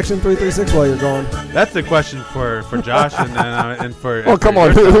here at Section 336 while you're gone? That's the question for Josh and for. Well, come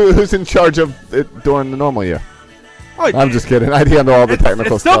on. Who's in charge of it during the normal year? I'm just kidding. I'd handle all the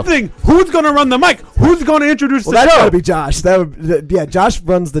technical stuff. Something. Who's going to run the mic? Who's going to introduce the show? That's got to be Josh. Josh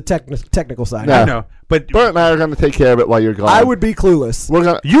runs the technical side. Yeah. I know. But Bert and I are going to take care of it while you're gone. I would be clueless.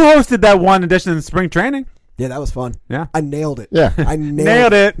 You hosted that one edition in spring training. Yeah, that was fun. Yeah. I nailed it. Yeah. I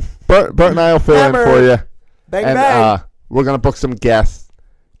nailed it. Bert and I will fill in for you. Bang, and, bang. We're going to book some guests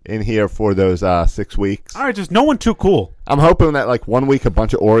in here for those 6 weeks. All right, just no one too cool. I'm hoping that like 1 week a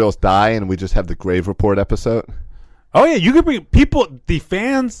bunch of Orioles die and we just have the Grave Report episode. Oh, yeah, you could bring people, the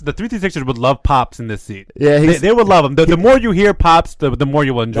fans, the 336ers would love Pops in this seat. Yeah, they would love him. The more you hear Pops, the more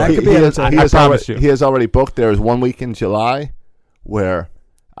you will enjoy it. I promise you. He has already booked. There is 1 week in July where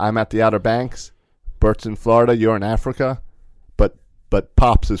I'm at the Outer Banks. Bert's in Florida. You're in Africa. But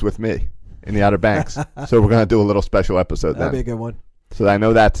Pops is with me in the Outer Banks. So we're going to do a little special episode then. That'd be a good one. So I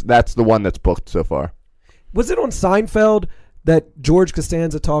know that's the one that's booked so far. Was it on Seinfeld that George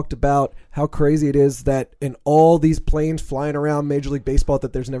Costanza talked about how crazy it is that in all these planes flying around Major League Baseball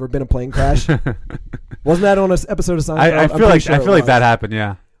that there's never been a plane crash? Wasn't that on an episode of Seinfeld? I feel like that happened,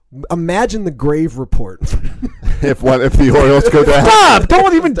 yeah. Imagine the Grave Report. if the Orioles go down. Stop!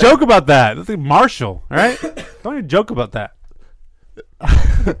 Don't even joke about that. That's like Marshall, all right? Don't even joke about that.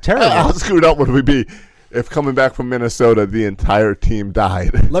 Terrible. How screwed up would we be if coming back from Minnesota the entire team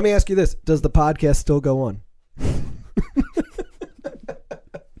died? Let me ask you this. Does the podcast still go on?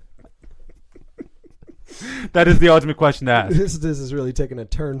 That is the ultimate question to ask. This is really taking a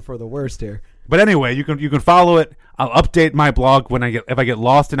turn for the worst here. But anyway, you can follow it. I'll update my blog if I get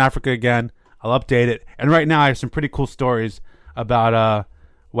lost in Africa again. I'll update it. And right now I have some pretty cool stories about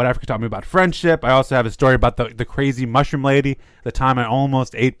what Africa taught me about friendship. I also have a story about the crazy mushroom lady. The time I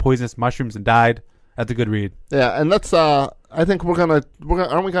almost ate poisonous mushrooms and died. That's a good read. Yeah, and let's. I think aren't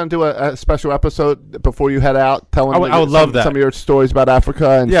we gonna do a special episode before you head out, telling I would love that. Some of your stories about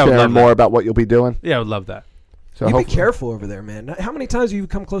Africa and sharing more about what you'll be doing. Yeah, I would love that. So you be careful over there, man. How many times have you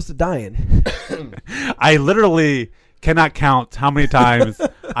come close to dying? I literally cannot count how many times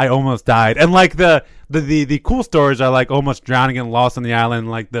I almost died. And like the cool stories are like almost drowning and lost on the island,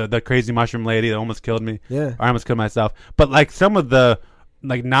 like the crazy mushroom lady that almost killed me. Yeah. Or I almost killed myself. But like some of the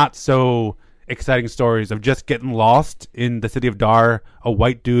like not so exciting stories of just getting lost in the city of Dar, a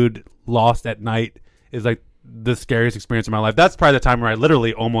white dude lost at night is like the scariest experience of my life. That's probably the time where I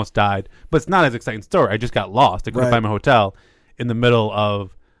literally almost died. But it's not as exciting story. I just got lost. I couldn't find my hotel in the middle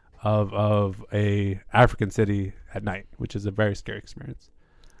of a African city at night, which is a very scary experience.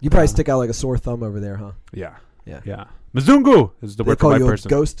 You probably stick out like a sore thumb over there, huh? Yeah. Mzungu is the word for white person.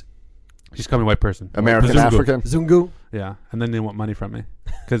 Ghost? She's calling me white person. American Mzungu. African? Zungu? Yeah. And then they want money from me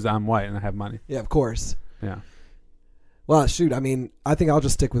because I'm white and I have money. Yeah, of course. Yeah. Well, shoot, I mean, I think I'll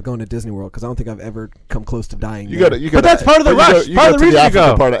just stick with going to Disney World because I don't think I've ever come close to dying. But that's part of the rush. Part of the reason you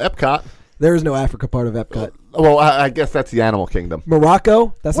go. Part of Epcot. There is no Africa part of Epcot. Well, I guess that's the Animal Kingdom.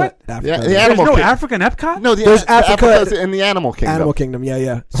 Morocco? That's what? not Africa. Yeah, the There's Animal no Kingdom. Africa in Epcot? No, there's Africa's in the Animal Kingdom. Animal Kingdom,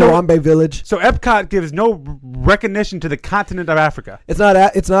 yeah. So Harambe Village. So Epcot gives no recognition to the continent of Africa. It's not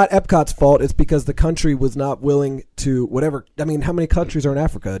Epcot's fault. It's because the country was not willing to whatever. I mean, how many countries are in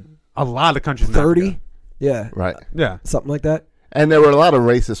Africa? A lot of countries. 30? Yeah. Right. Yeah. Something like that. And there were a lot of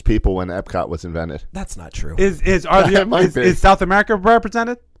racist people when Epcot was invented. That's not true. Is South America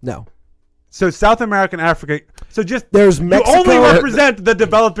represented? No. So South America and Africa. So just there's Mexico. You only represent the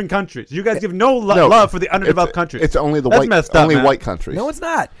developing countries. You guys give no love for the underdeveloped countries. It's only That's white countries. No, it's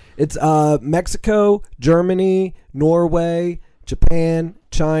not. It's Mexico, Germany, Norway, Japan,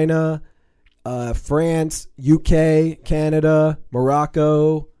 China, France, UK, Canada,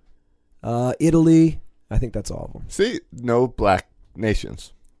 Morocco, Italy. I think that's all of them. See, no black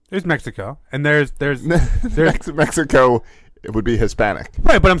nations. There's Mexico, and there's Mexico. It would be Hispanic.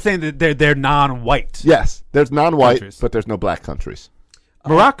 Right, but I'm saying that they're non-white. Yes, there's non-white, countries. but there's no black countries.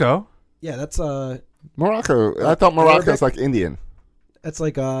 Morocco. Yeah, that's Morocco. I thought Morocco's like Indian. That's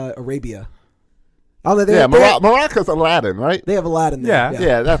like Arabia. Morocco's Aladdin, right? They have Aladdin there.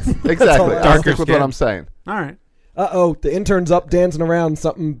 Yeah, that's exactly. Darker That's skin. what I'm saying. All right. The intern's up dancing around.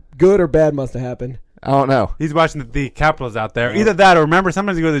 Something good or bad must have happened. I don't know. He's watching the Capitals out there. Either that, or remember,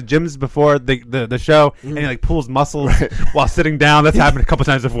 sometimes you go to the gyms before the show, and he like pulls muscles while sitting down. That's happened a couple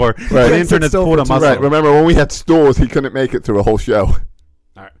times before. Right. The intern has pulled a muscle. Right. Remember when we had stools, he couldn't make it through a whole show.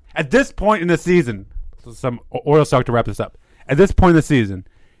 All right. At this point in the season, some Orioles talk to wrap this up. At this point in the season,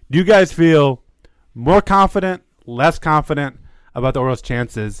 do you guys feel more confident, less confident about the Orioles'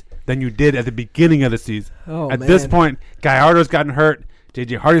 chances than you did at the beginning of the season? At this point, Gallardo's gotten hurt.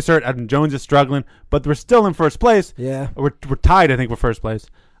 J.J. Hardy's hurt. Adam Jones is struggling, but we're still in first place. Yeah, we're tied. I think for first place.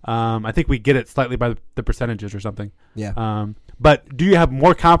 I think we get it slightly by the percentages or something. Yeah. But do you have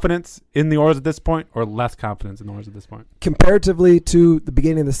more confidence in the Orioles at this point, or less confidence in the Orioles at this point? Comparatively to the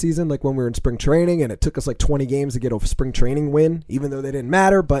beginning of the season, like when we were in spring training, and it took us like 20 games to get a spring training win, even though they didn't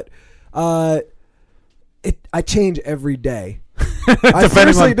matter. But I change every day. I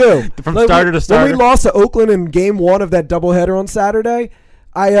seriously do. From starter to starter. When we lost to Oakland in Game 1 of that doubleheader on Saturday,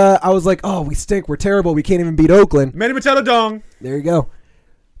 I was like, oh, we stink. We're terrible. We can't even beat Oakland. Manny Machado dong. There you go.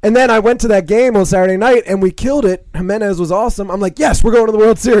 And then I went to that game on Saturday night, and we killed it. Jimenez was awesome. I'm like, yes, we're going to the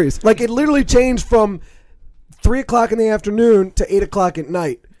World Series. Like, it literally changed from 3 o'clock in the afternoon to 8 o'clock at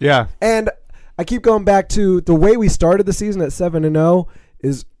night. Yeah. And I keep going back to the way we started the season at 7-0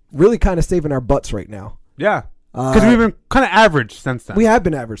 is really kind of saving our butts right now. Yeah. Because we've been kind of average since then. We have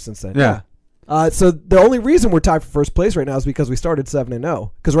been average since then. Yeah. So the only reason we're tied for first place right now is because we started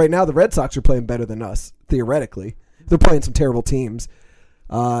 7-0. Because right now the Red Sox are playing better than us, theoretically. They're playing some terrible teams.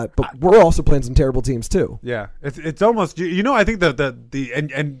 But we're also playing some terrible teams too. Yeah. It's almost, I think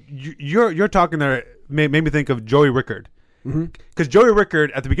you're talking there made me think of Joey Rickard. Because Joey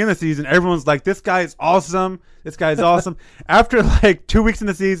Rickard, at the beginning of the season, everyone's like, this guy is awesome. This guy's awesome. After like 2 weeks in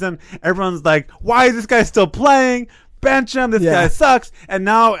the season, everyone's like, why is this guy still playing? Bench him. This guy sucks. And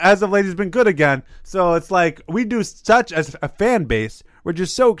now, as of late, he's been good again. So it's like we do such as a fan base. We're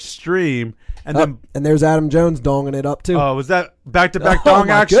just so extreme. And then there's Adam Jones donging it up too. Oh, was that back-to-back dong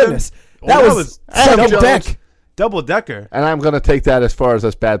action? Goodness. That was double decker. And I'm going to take that as far as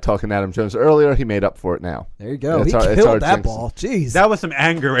us bad talking Adam Jones earlier. He made up for it now. There you go. He killed that ball. Jeez. That was some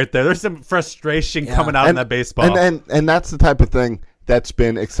anger right there. There's some frustration coming out in that baseball. And that's the type of thing that's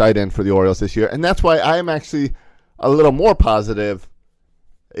been exciting for the Orioles this year. And that's why I am actually a little more positive.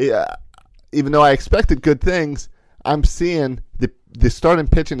 Even though I expected good things, I'm seeing the starting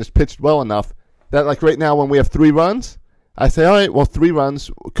pitching is pitched well enough that like right now when we have 3 runs, I say, all right, well, 3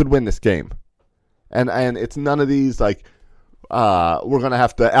 runs could win this game. And it's none of these like we're going to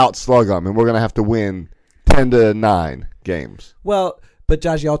have to outslug them and we're going to have to win 10-9 games. Well, but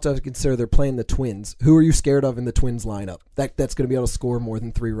Josh, you also have to consider they're playing the Twins. Who are you scared of in the Twins lineup? That's going to be able to score more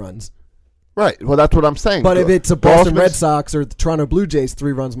than 3 runs. Right. Well, that's what I'm saying. But if it's a Boston Red Sox or the Toronto Blue Jays,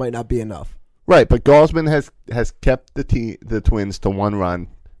 3 runs might not be enough. Right, but Gausman has kept the Twins to 1 run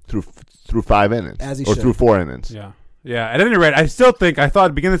through 5 innings, as he or should. through 4 innings. Yeah. At any rate, I thought at the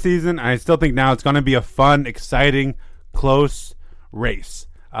beginning of the season, I still think now it's going to be a fun, exciting, close race,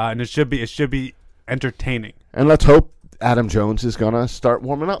 and it should be entertaining. And let's hope Adam Jones is going to start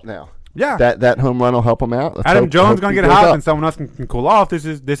warming up now. Yeah, that home run will help him out. Adam Jones is going to get hot, and someone else can cool off. This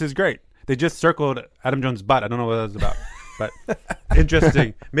is great. They just circled Adam Jones' butt. I don't know what that was about. But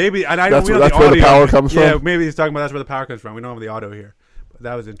interesting. Maybe, and I know we know that's the where audio. The power comes from. Yeah, maybe he's talking about that's where the power comes from. We don't have the audio here. But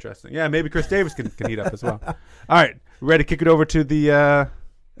that was interesting. Yeah, maybe Chris Davis can heat up as well. All right, ready to kick it over to the.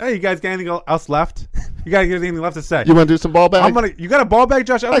 Hey, you guys got anything else left? You guys got anything left to say? You want to do some ball bag? You got a ball bag,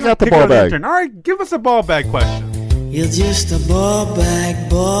 Josh? I got the ball bag. All right, give us a ball bag question. You're just a ball bag,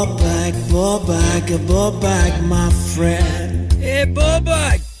 ball bag, ball bag, a ball bag, my friend. Hey, ball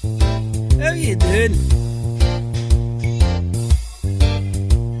bag, how you doing?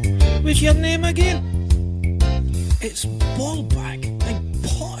 What's your name again? It's Ballbag. I'm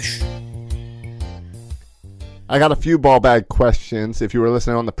posh. I got a few ball bag questions. If you were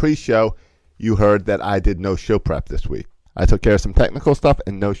listening on the pre-show, you heard that I did no show prep this week. I took care of some technical stuff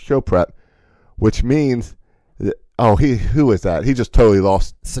and no show prep, which means that, who is that? He just totally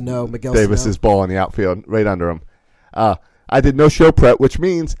lost Miguel Davis's Sano. ball in the outfield right under him. I did no show prep, which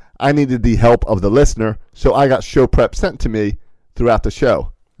means I needed the help of the listener, so I got show prep sent to me throughout the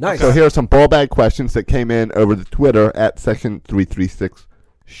show. Nice. So here are some ball bag questions that came in over the Twitter at Section 336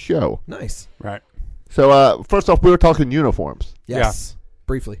 Show. Nice. Right. So first off, we were talking uniforms. Yes.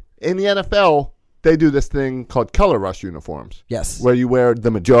 Briefly. In the NFL, they do this thing called color rush uniforms. Yes. Where you wear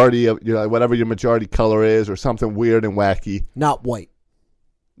the majority of whatever your majority color is, or something weird and wacky. Not white.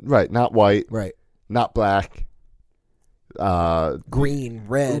 Right. Not white. Right. Not black. Green,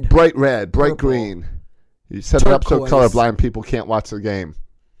 red. Bright red, bright purple, green. You set it up so turquoise. colorblind people can't watch the game.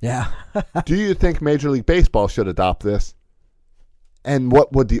 Yeah. Do you think Major League Baseball should adopt this? And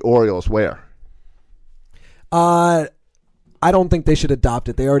what would the Orioles wear? I don't think they should adopt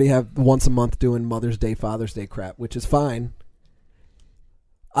it. They already have once a month doing Mother's Day, Father's Day crap, which is fine.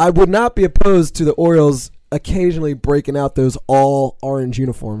 I would not be opposed to the Orioles occasionally breaking out those all orange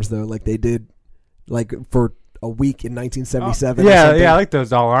uniforms, though, like they did like for a week in 1977. Yeah, I like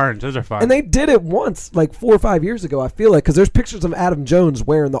those all orange. Those are fun. And they did it once, like 4 or 5 years ago, I feel like, because there's pictures of Adam Jones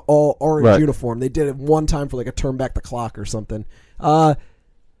wearing the all orange uniform. They did it one time for like a turn back the clock or something.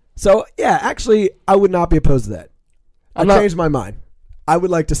 So, yeah, actually, I would not be opposed to that. I changed my mind. I would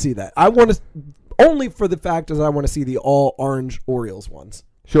like to see that. I want to, only for the fact is I want to see the all orange Orioles ones.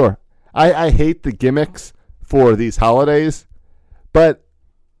 Sure. I hate the gimmicks for these holidays, but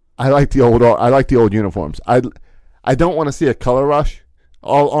I like the old uniforms. I don't want to see a color rush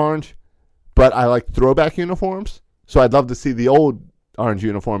all orange, but I like throwback uniforms. So I'd love to see the old orange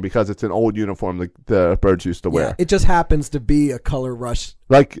uniform because it's an old uniform the Birds used to wear. Yeah, it just happens to be a color rush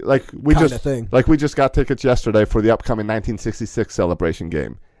like we kinda just thing. Like we just got tickets yesterday for the upcoming 1966 celebration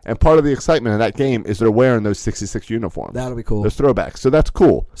game. And part of the excitement of that game is they're wearing those 66 uniforms. That'll be cool. Those throwbacks. So that's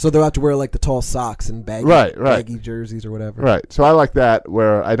cool. So they'll have to wear like the tall socks and baggy, baggy jerseys or whatever. Right. So I like that,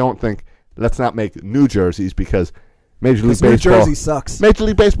 where I don't think, let's not make new jerseys because Major League Baseball. New Jersey sucks. Major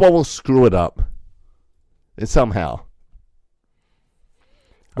League Baseball will screw it up. Somehow.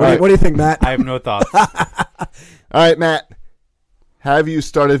 What do you think, Matt? I have no thoughts. All right, Matt. Have you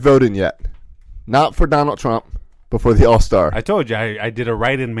started voting yet? Not for Donald Trump, but for the All-Star. I told you, I did a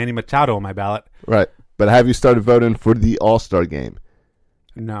write-in Manny Machado on my ballot. Right. But have you started voting for the All-Star game?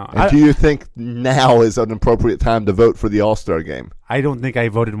 No. And do you think now is an appropriate time to vote for the All-Star game? I don't think I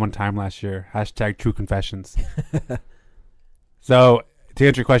voted one time last year. # True Confessions. So, to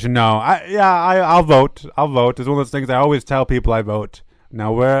answer your question, no. I'll vote. I'll vote. It's one of those things I always tell people I vote.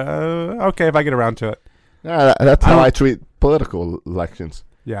 Now, okay if I get around to it. That's how I treat political elections.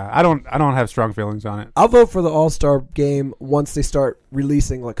 Yeah, I don't have strong feelings on it. I'll vote for the All-Star game once they start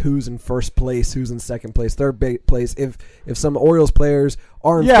releasing like who's in first place, who's in second place, third place. If some Orioles players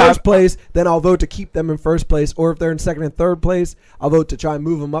are in first place, then I'll vote to keep them in first place. Or if they're in second and third place, I'll vote to try and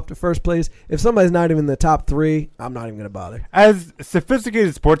move them up to first place. If somebody's not even in the top 3, I'm not even going to bother. As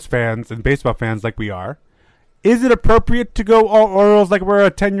sophisticated sports fans and baseball fans like we are, is it appropriate to go all Orioles like we're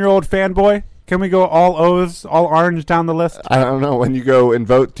a 10-year-old fanboy? Can we go all O's, all orange down the list? I don't know. When you go and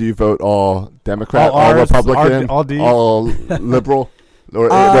vote, do you vote all Democrat, all R's, Republican, all D's? all liberal, or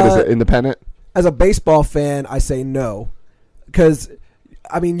what is it, independent? As a baseball fan, I say no, because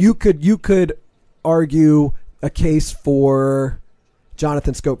I mean you could argue a case for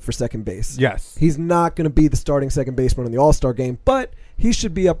Jonathan Scope for second base. Yes, he's not going to be the starting second baseman in the All-Star game, but he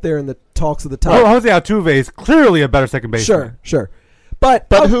should be up there in the talks of the top. Oh, Jose Altuve is clearly a better second baseman. Sure. But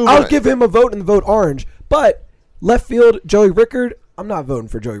I'll give him a vote and vote orange. But left field, Joey Rickard, I'm not voting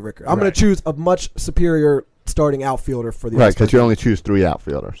for Joey Rickard. I'm going to choose a much superior starting outfielder for the All-Star because you only choose 3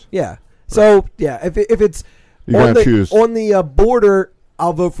 outfielders. Yeah. So, yeah, if it's on the border,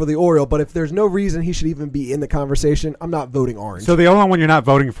 I'll vote for the Oriole. But if there's no reason he should even be in the conversation, I'm not voting orange. So the only one you're not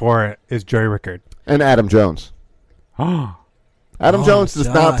voting for is Joey Rickard. And Adam Jones. Adam Jones does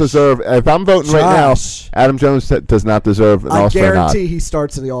Josh. not deserve. If I'm voting right now, Adam Jones does not deserve an All-Star nod. I guarantee he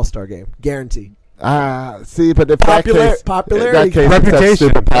starts in the All-Star game. Guarantee. See, but if popularity, that case,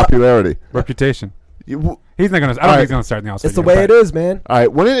 reputation, popularity, reputation. He's not going to. I don't think he's going to start in the All-Star. It's the game, way it is, man. All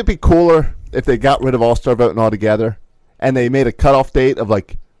right, wouldn't it be cooler if they got rid of All-Star voting altogether, and they made a cutoff date of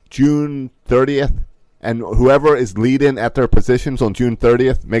like June 30th, and whoever is leading at their positions on June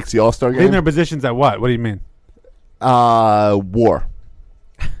 30th makes the All-Star game? Leading their positions at what? What do you mean? War.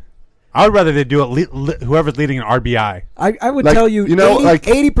 I would rather they do it. Whoever's leading an RBI. I would Like, tell you, you know,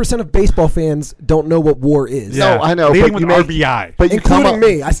 80% of baseball fans don't know what WAR is. Yeah. No, I know. Leading but with you make, RBI. But you come Including up,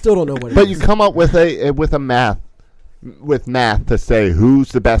 me. I still don't know what it is. But you come up with a math to say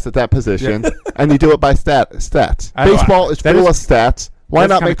who's the best at that position, and you do it by stats. I know, Baseball is that full is- of stats. Why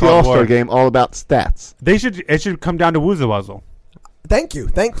that's not kinda make the called All-Star war. game all about stats? It should come down to Woozle. Thank you.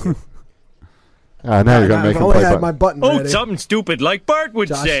 Now you're gonna make I've him only play had button. my button Oh, ready. something stupid like Bart would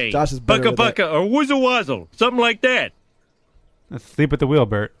Josh- say. Josh is better Bucka with that. bucka or woozle wazzle. Something like that. Let's sleep at the wheel,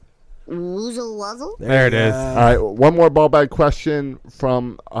 Bert. Woozle wuzzle? There it is. All right, one more ball bag question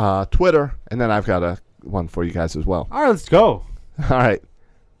from Twitter, and then I've got one for you guys as well. All right, let's go. All right,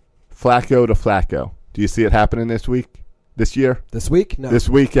 Flacco to Flacco. Do you see it happening this year? This week? No. This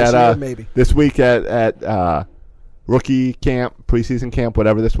week This at year, maybe. This week at rookie camp, preseason camp,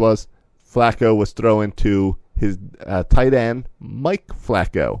 whatever this was. Flacco was throwing to his tight end Mike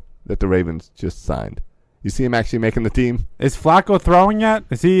Flacco that the Ravens just signed. You see him actually making the team? Is Flacco throwing yet?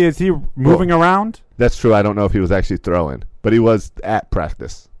 Is he moving around? That's true. I don't know if he was actually throwing, but he was at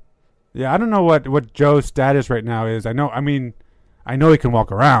practice. Yeah, I don't know what Joe's status right now is. I know he can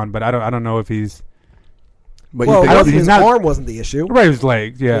walk around, but I don't know if he's. But Well, you think his arm wasn't the issue. Right, his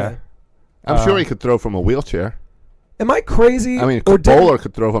legs. Yeah. I'm sure he could throw from a wheelchair. Am I crazy? I mean, Or Bowler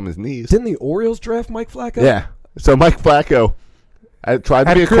could throw from his knees. Didn't the Orioles draft Mike Flacco? Yeah. So Mike Flacco tried to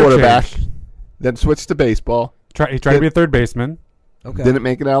Had be a career quarterback, change. then switched to baseball. He tried to be a third baseman. Okay. Didn't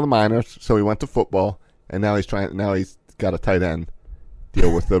make it out of the minors, so he went to football, and now he's got a tight end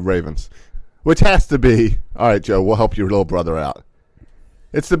deal with the Ravens, which has to be all right. Joe, we'll help your little brother out.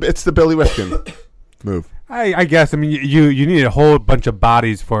 It's the Billy Rifkin move. I guess. I mean, you need a whole bunch of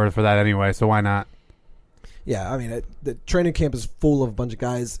bodies for that anyway. So why not? Yeah, I mean, the training camp is full of a bunch of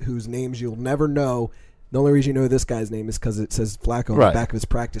guys whose names you'll never know. The only reason you know this guy's name is because it says Flacco on the back of his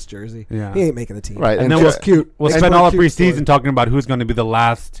practice jersey. Yeah. He ain't making the team. Right, And then it's cute. We'll It's spend one all of cute preseason story. talking about who's going to be the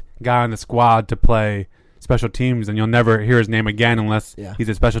last guy on the squad to play special teams, and you'll never hear his name again unless he's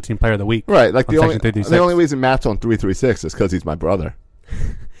a special team player of the week. Right, like on the Section 336. only reason Matt's on 336 is because he's my brother.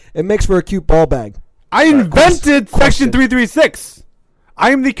 It makes for a cute ball bag. I invented Section 336.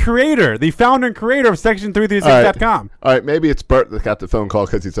 I am the creator, the founder and creator of Section336.com. All right, maybe it's Bert that got the phone call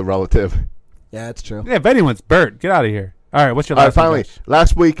because he's a relative. Yeah, that's true. Yeah, if anyone's Bert, get out of here. All right, what's your last one, finally, Josh?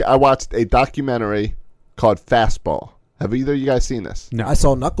 last week I watched a documentary called Fastball. Have either of you guys seen this? No. I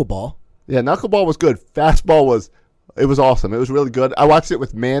saw Knuckleball. Yeah, Knuckleball was good. Fastball was awesome. It was really good. I watched it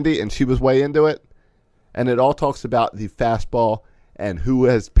with Mandy, and she was way into it. And it all talks about the fastball and who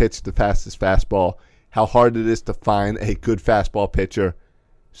has pitched the fastest fastball, how hard it is to find a good fastball pitcher.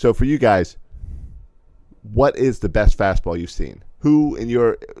 So for you guys, what is the best fastball you've seen? Who, in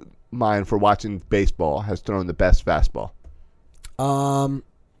your mind, for watching baseball, has thrown the best fastball? Don't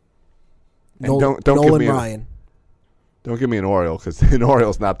don't give Nolan me Ryan. Don't give me an Oriole, because an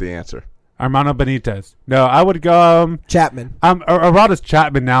Oriole's not the answer. Armando Benitez. No, I would go Chapman. Aroldis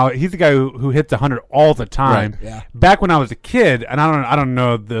Chapman. Now he's the guy who hits 100 all the time. Right, yeah. Back when I was a kid, and I don't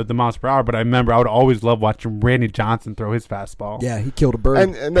know the miles per hour, but I remember I would always love watching Randy Johnson throw his fastball. Yeah, he killed a bird.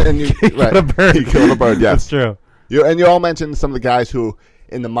 And you, He killed a bird. He killed a bird. Yes, That's true. You all mentioned some of the guys who,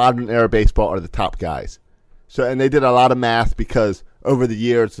 in the modern era baseball, are the top guys. So, and they did a lot of math because over the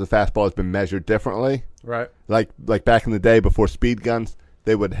years the fastball has been measured differently. Right. Like back in the day before speed guns,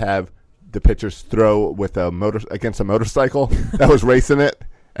 they would have the pitchers throw with against a motorcycle that was racing it,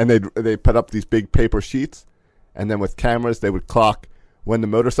 and they put up these big paper sheets, and then with cameras they would clock when the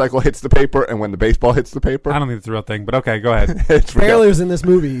motorcycle hits the paper and when the baseball hits the paper. I don't think it's a real thing, but okay, go ahead. It's real. Apparently it was in this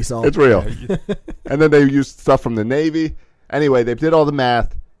movie he saw. It's real. And then they used stuff from the Navy. Anyway, they did all the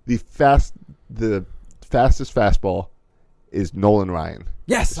math. The fastest fastball is Nolan Ryan.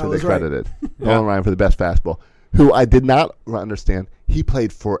 Yes, so I was they right. credited Nolan Ryan for the best fastball, who I did not understand. He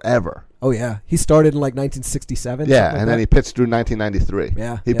played forever. Oh, yeah. He started in like 1967. Yeah, and then he pitched through 1993.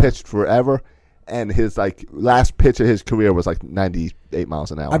 Yeah, he pitched forever, and his last pitch of his career was 98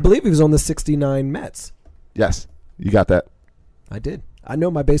 miles an hour. I believe he was on the 69 Mets. Yes, you got that. I did. I know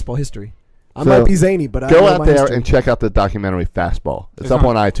my baseball history. I So, might be zany, but I go know out my there history. and check out the documentary Fastball. It's It's up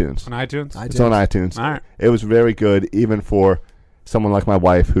on on- iTunes. On iTunes? It's on iTunes. All right. It was very good, even for someone like my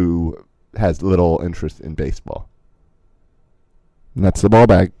wife who has little interest in baseball. And that's the ball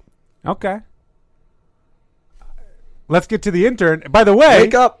bag. Okay. Let's get to the intern. By the way,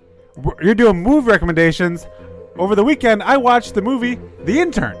 Wake up. You're doing movie recommendations. Over the weekend, I watched the movie The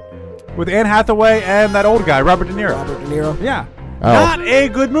Intern with Anne Hathaway and that old guy, Robert De Niro. Robert De Niro. Yeah. Oh. Not a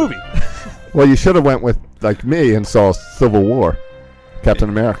good movie. Well, you should have went with, like me, and saw Civil War, Captain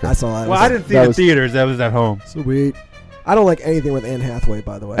America. I saw that. Well, I didn't see That it in was- theaters. That was at home. Sweet. I don't like anything with Anne Hathaway,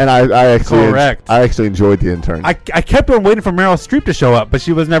 by the way. And I Correct. actually enjoyed The Intern. I kept on waiting for Meryl Streep to show up, but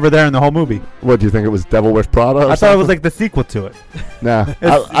she was never there in the whole movie. What do you think it was? Devil Wears Prada? I thought it was like the sequel to it. Nah,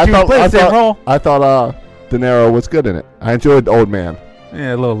 She would play the same role. I thought De Niro was good in it. I enjoyed Old Man.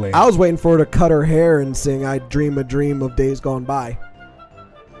 Yeah, a little late. I was waiting for her to cut her hair and sing "I Dream a Dream of Days Gone By."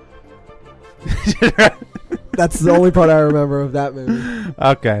 That's the only part I remember of that movie.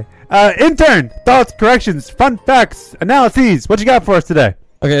 Okay. Intern, thoughts, corrections, fun facts, analyses. What you got for us today?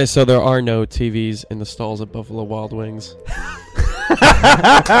 Okay, so there are no TVs in the stalls at Buffalo Wild Wings.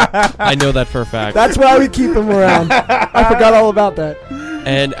 I know that for a fact. That's why we keep him around. I forgot all about that.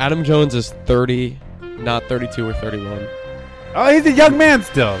 And Adam Jones is 30, not 32 or 31. Oh, he's a young man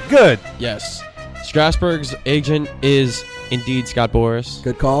still. Good. Yes. Strasburg's agent is indeed Scott Boras.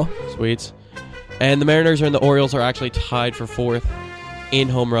 Good call. Sweets. And the Mariners and the Orioles are actually tied for 4th in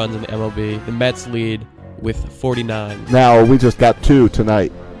home runs in the MLB. The Mets lead with 49. Now, we just got 2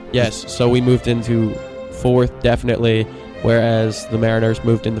 tonight. Yes, so we moved into 4th, definitely, whereas the Mariners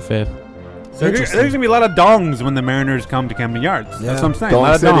moved into 5th. So there's going to be a lot of dongs when the Mariners come to Camden Yards. Yeah. That's what I'm saying. Dong a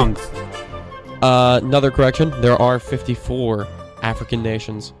lot City. of dongs. Another correction, there are 54 African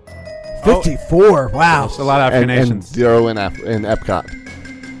nations. 54. Wow. That's a lot of African And nations. 0 in Epcot.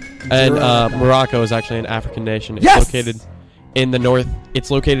 And Morocco is actually an African nation. It's Yes! located in the north. It's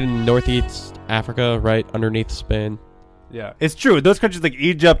located in northeast Africa, right underneath Spain. Yeah, it's true. Those countries like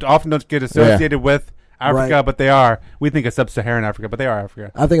Egypt often don't get associated with Africa, Right. but they are. We think of sub-Saharan Africa, but they are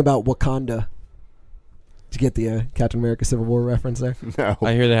Africa. I think about Wakanda. Did you get the Captain America Civil War reference there? No.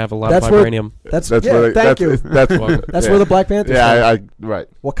 I hear they have a lot That's of where- vibranium. That's That's yeah, where thank you. That's That's yeah. where the Black Panther's Yeah, from. right.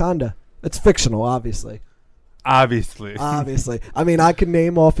 Wakanda. It's fictional, obviously. Obviously. Obviously. I mean, I could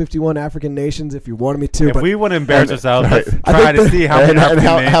name all 51 African nations if you wanted me to. If but we want to embarrass ourselves, right. let's I try think to the- see how many African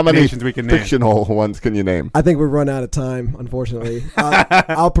how many nations we can name. fictional ones can you name? I think we've run out of time, unfortunately.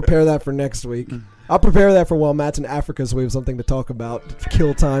 I'll prepare that for next week. I'll prepare that for while Matt's in Africa so we have something to talk about to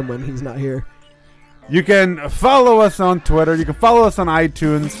kill time when he's not here. You can follow us on Twitter. You can follow us on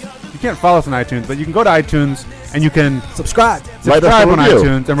iTunes. You can't follow us on iTunes, but you can go to iTunes and you can Subscribe. Write us a subscribe on review.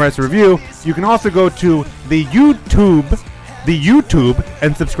 iTunes and write us a review. You can also go to the YouTube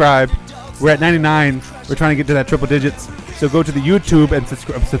and subscribe. We're at 99. We're trying to get to that triple digits. So go to the YouTube and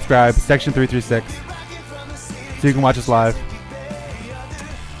subscribe, Section 336, so you can watch us live.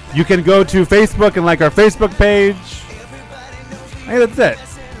 You can go to Facebook and like our Facebook page. Hey, that's it.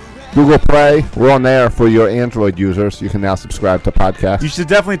 Google Play, we're on there for your Android users. You can now subscribe to podcasts. You should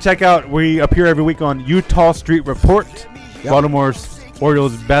definitely check out. We appear every week on Utah Street Report, Baltimore's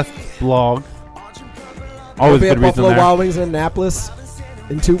Orioles' best blog. We'll Always be good at reads on Buffalo there. Wild Wings in Annapolis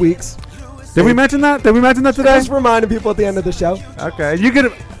in 2 weeks. Did we mention that? Did we mention that today? Just reminding people at the end of the show. Okay. You can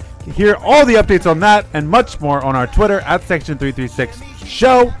hear all the updates on that and much more on our Twitter at Section 336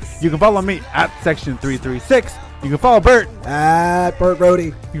 Show. You can follow me at Section 336. You can follow Bert at Bert Rohde.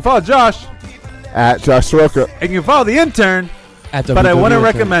 You can follow Josh at Josh Soroka. And you can follow the intern. At but I want to WWW.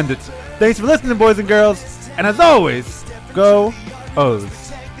 recommend it. Thanks for listening, boys and girls. And as always, go O's.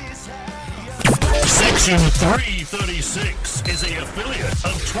 Section 336 is a affiliate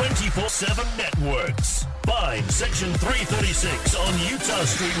of 24/7 Networks. Find Section 336 on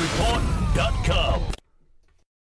UtahStreetReport.com.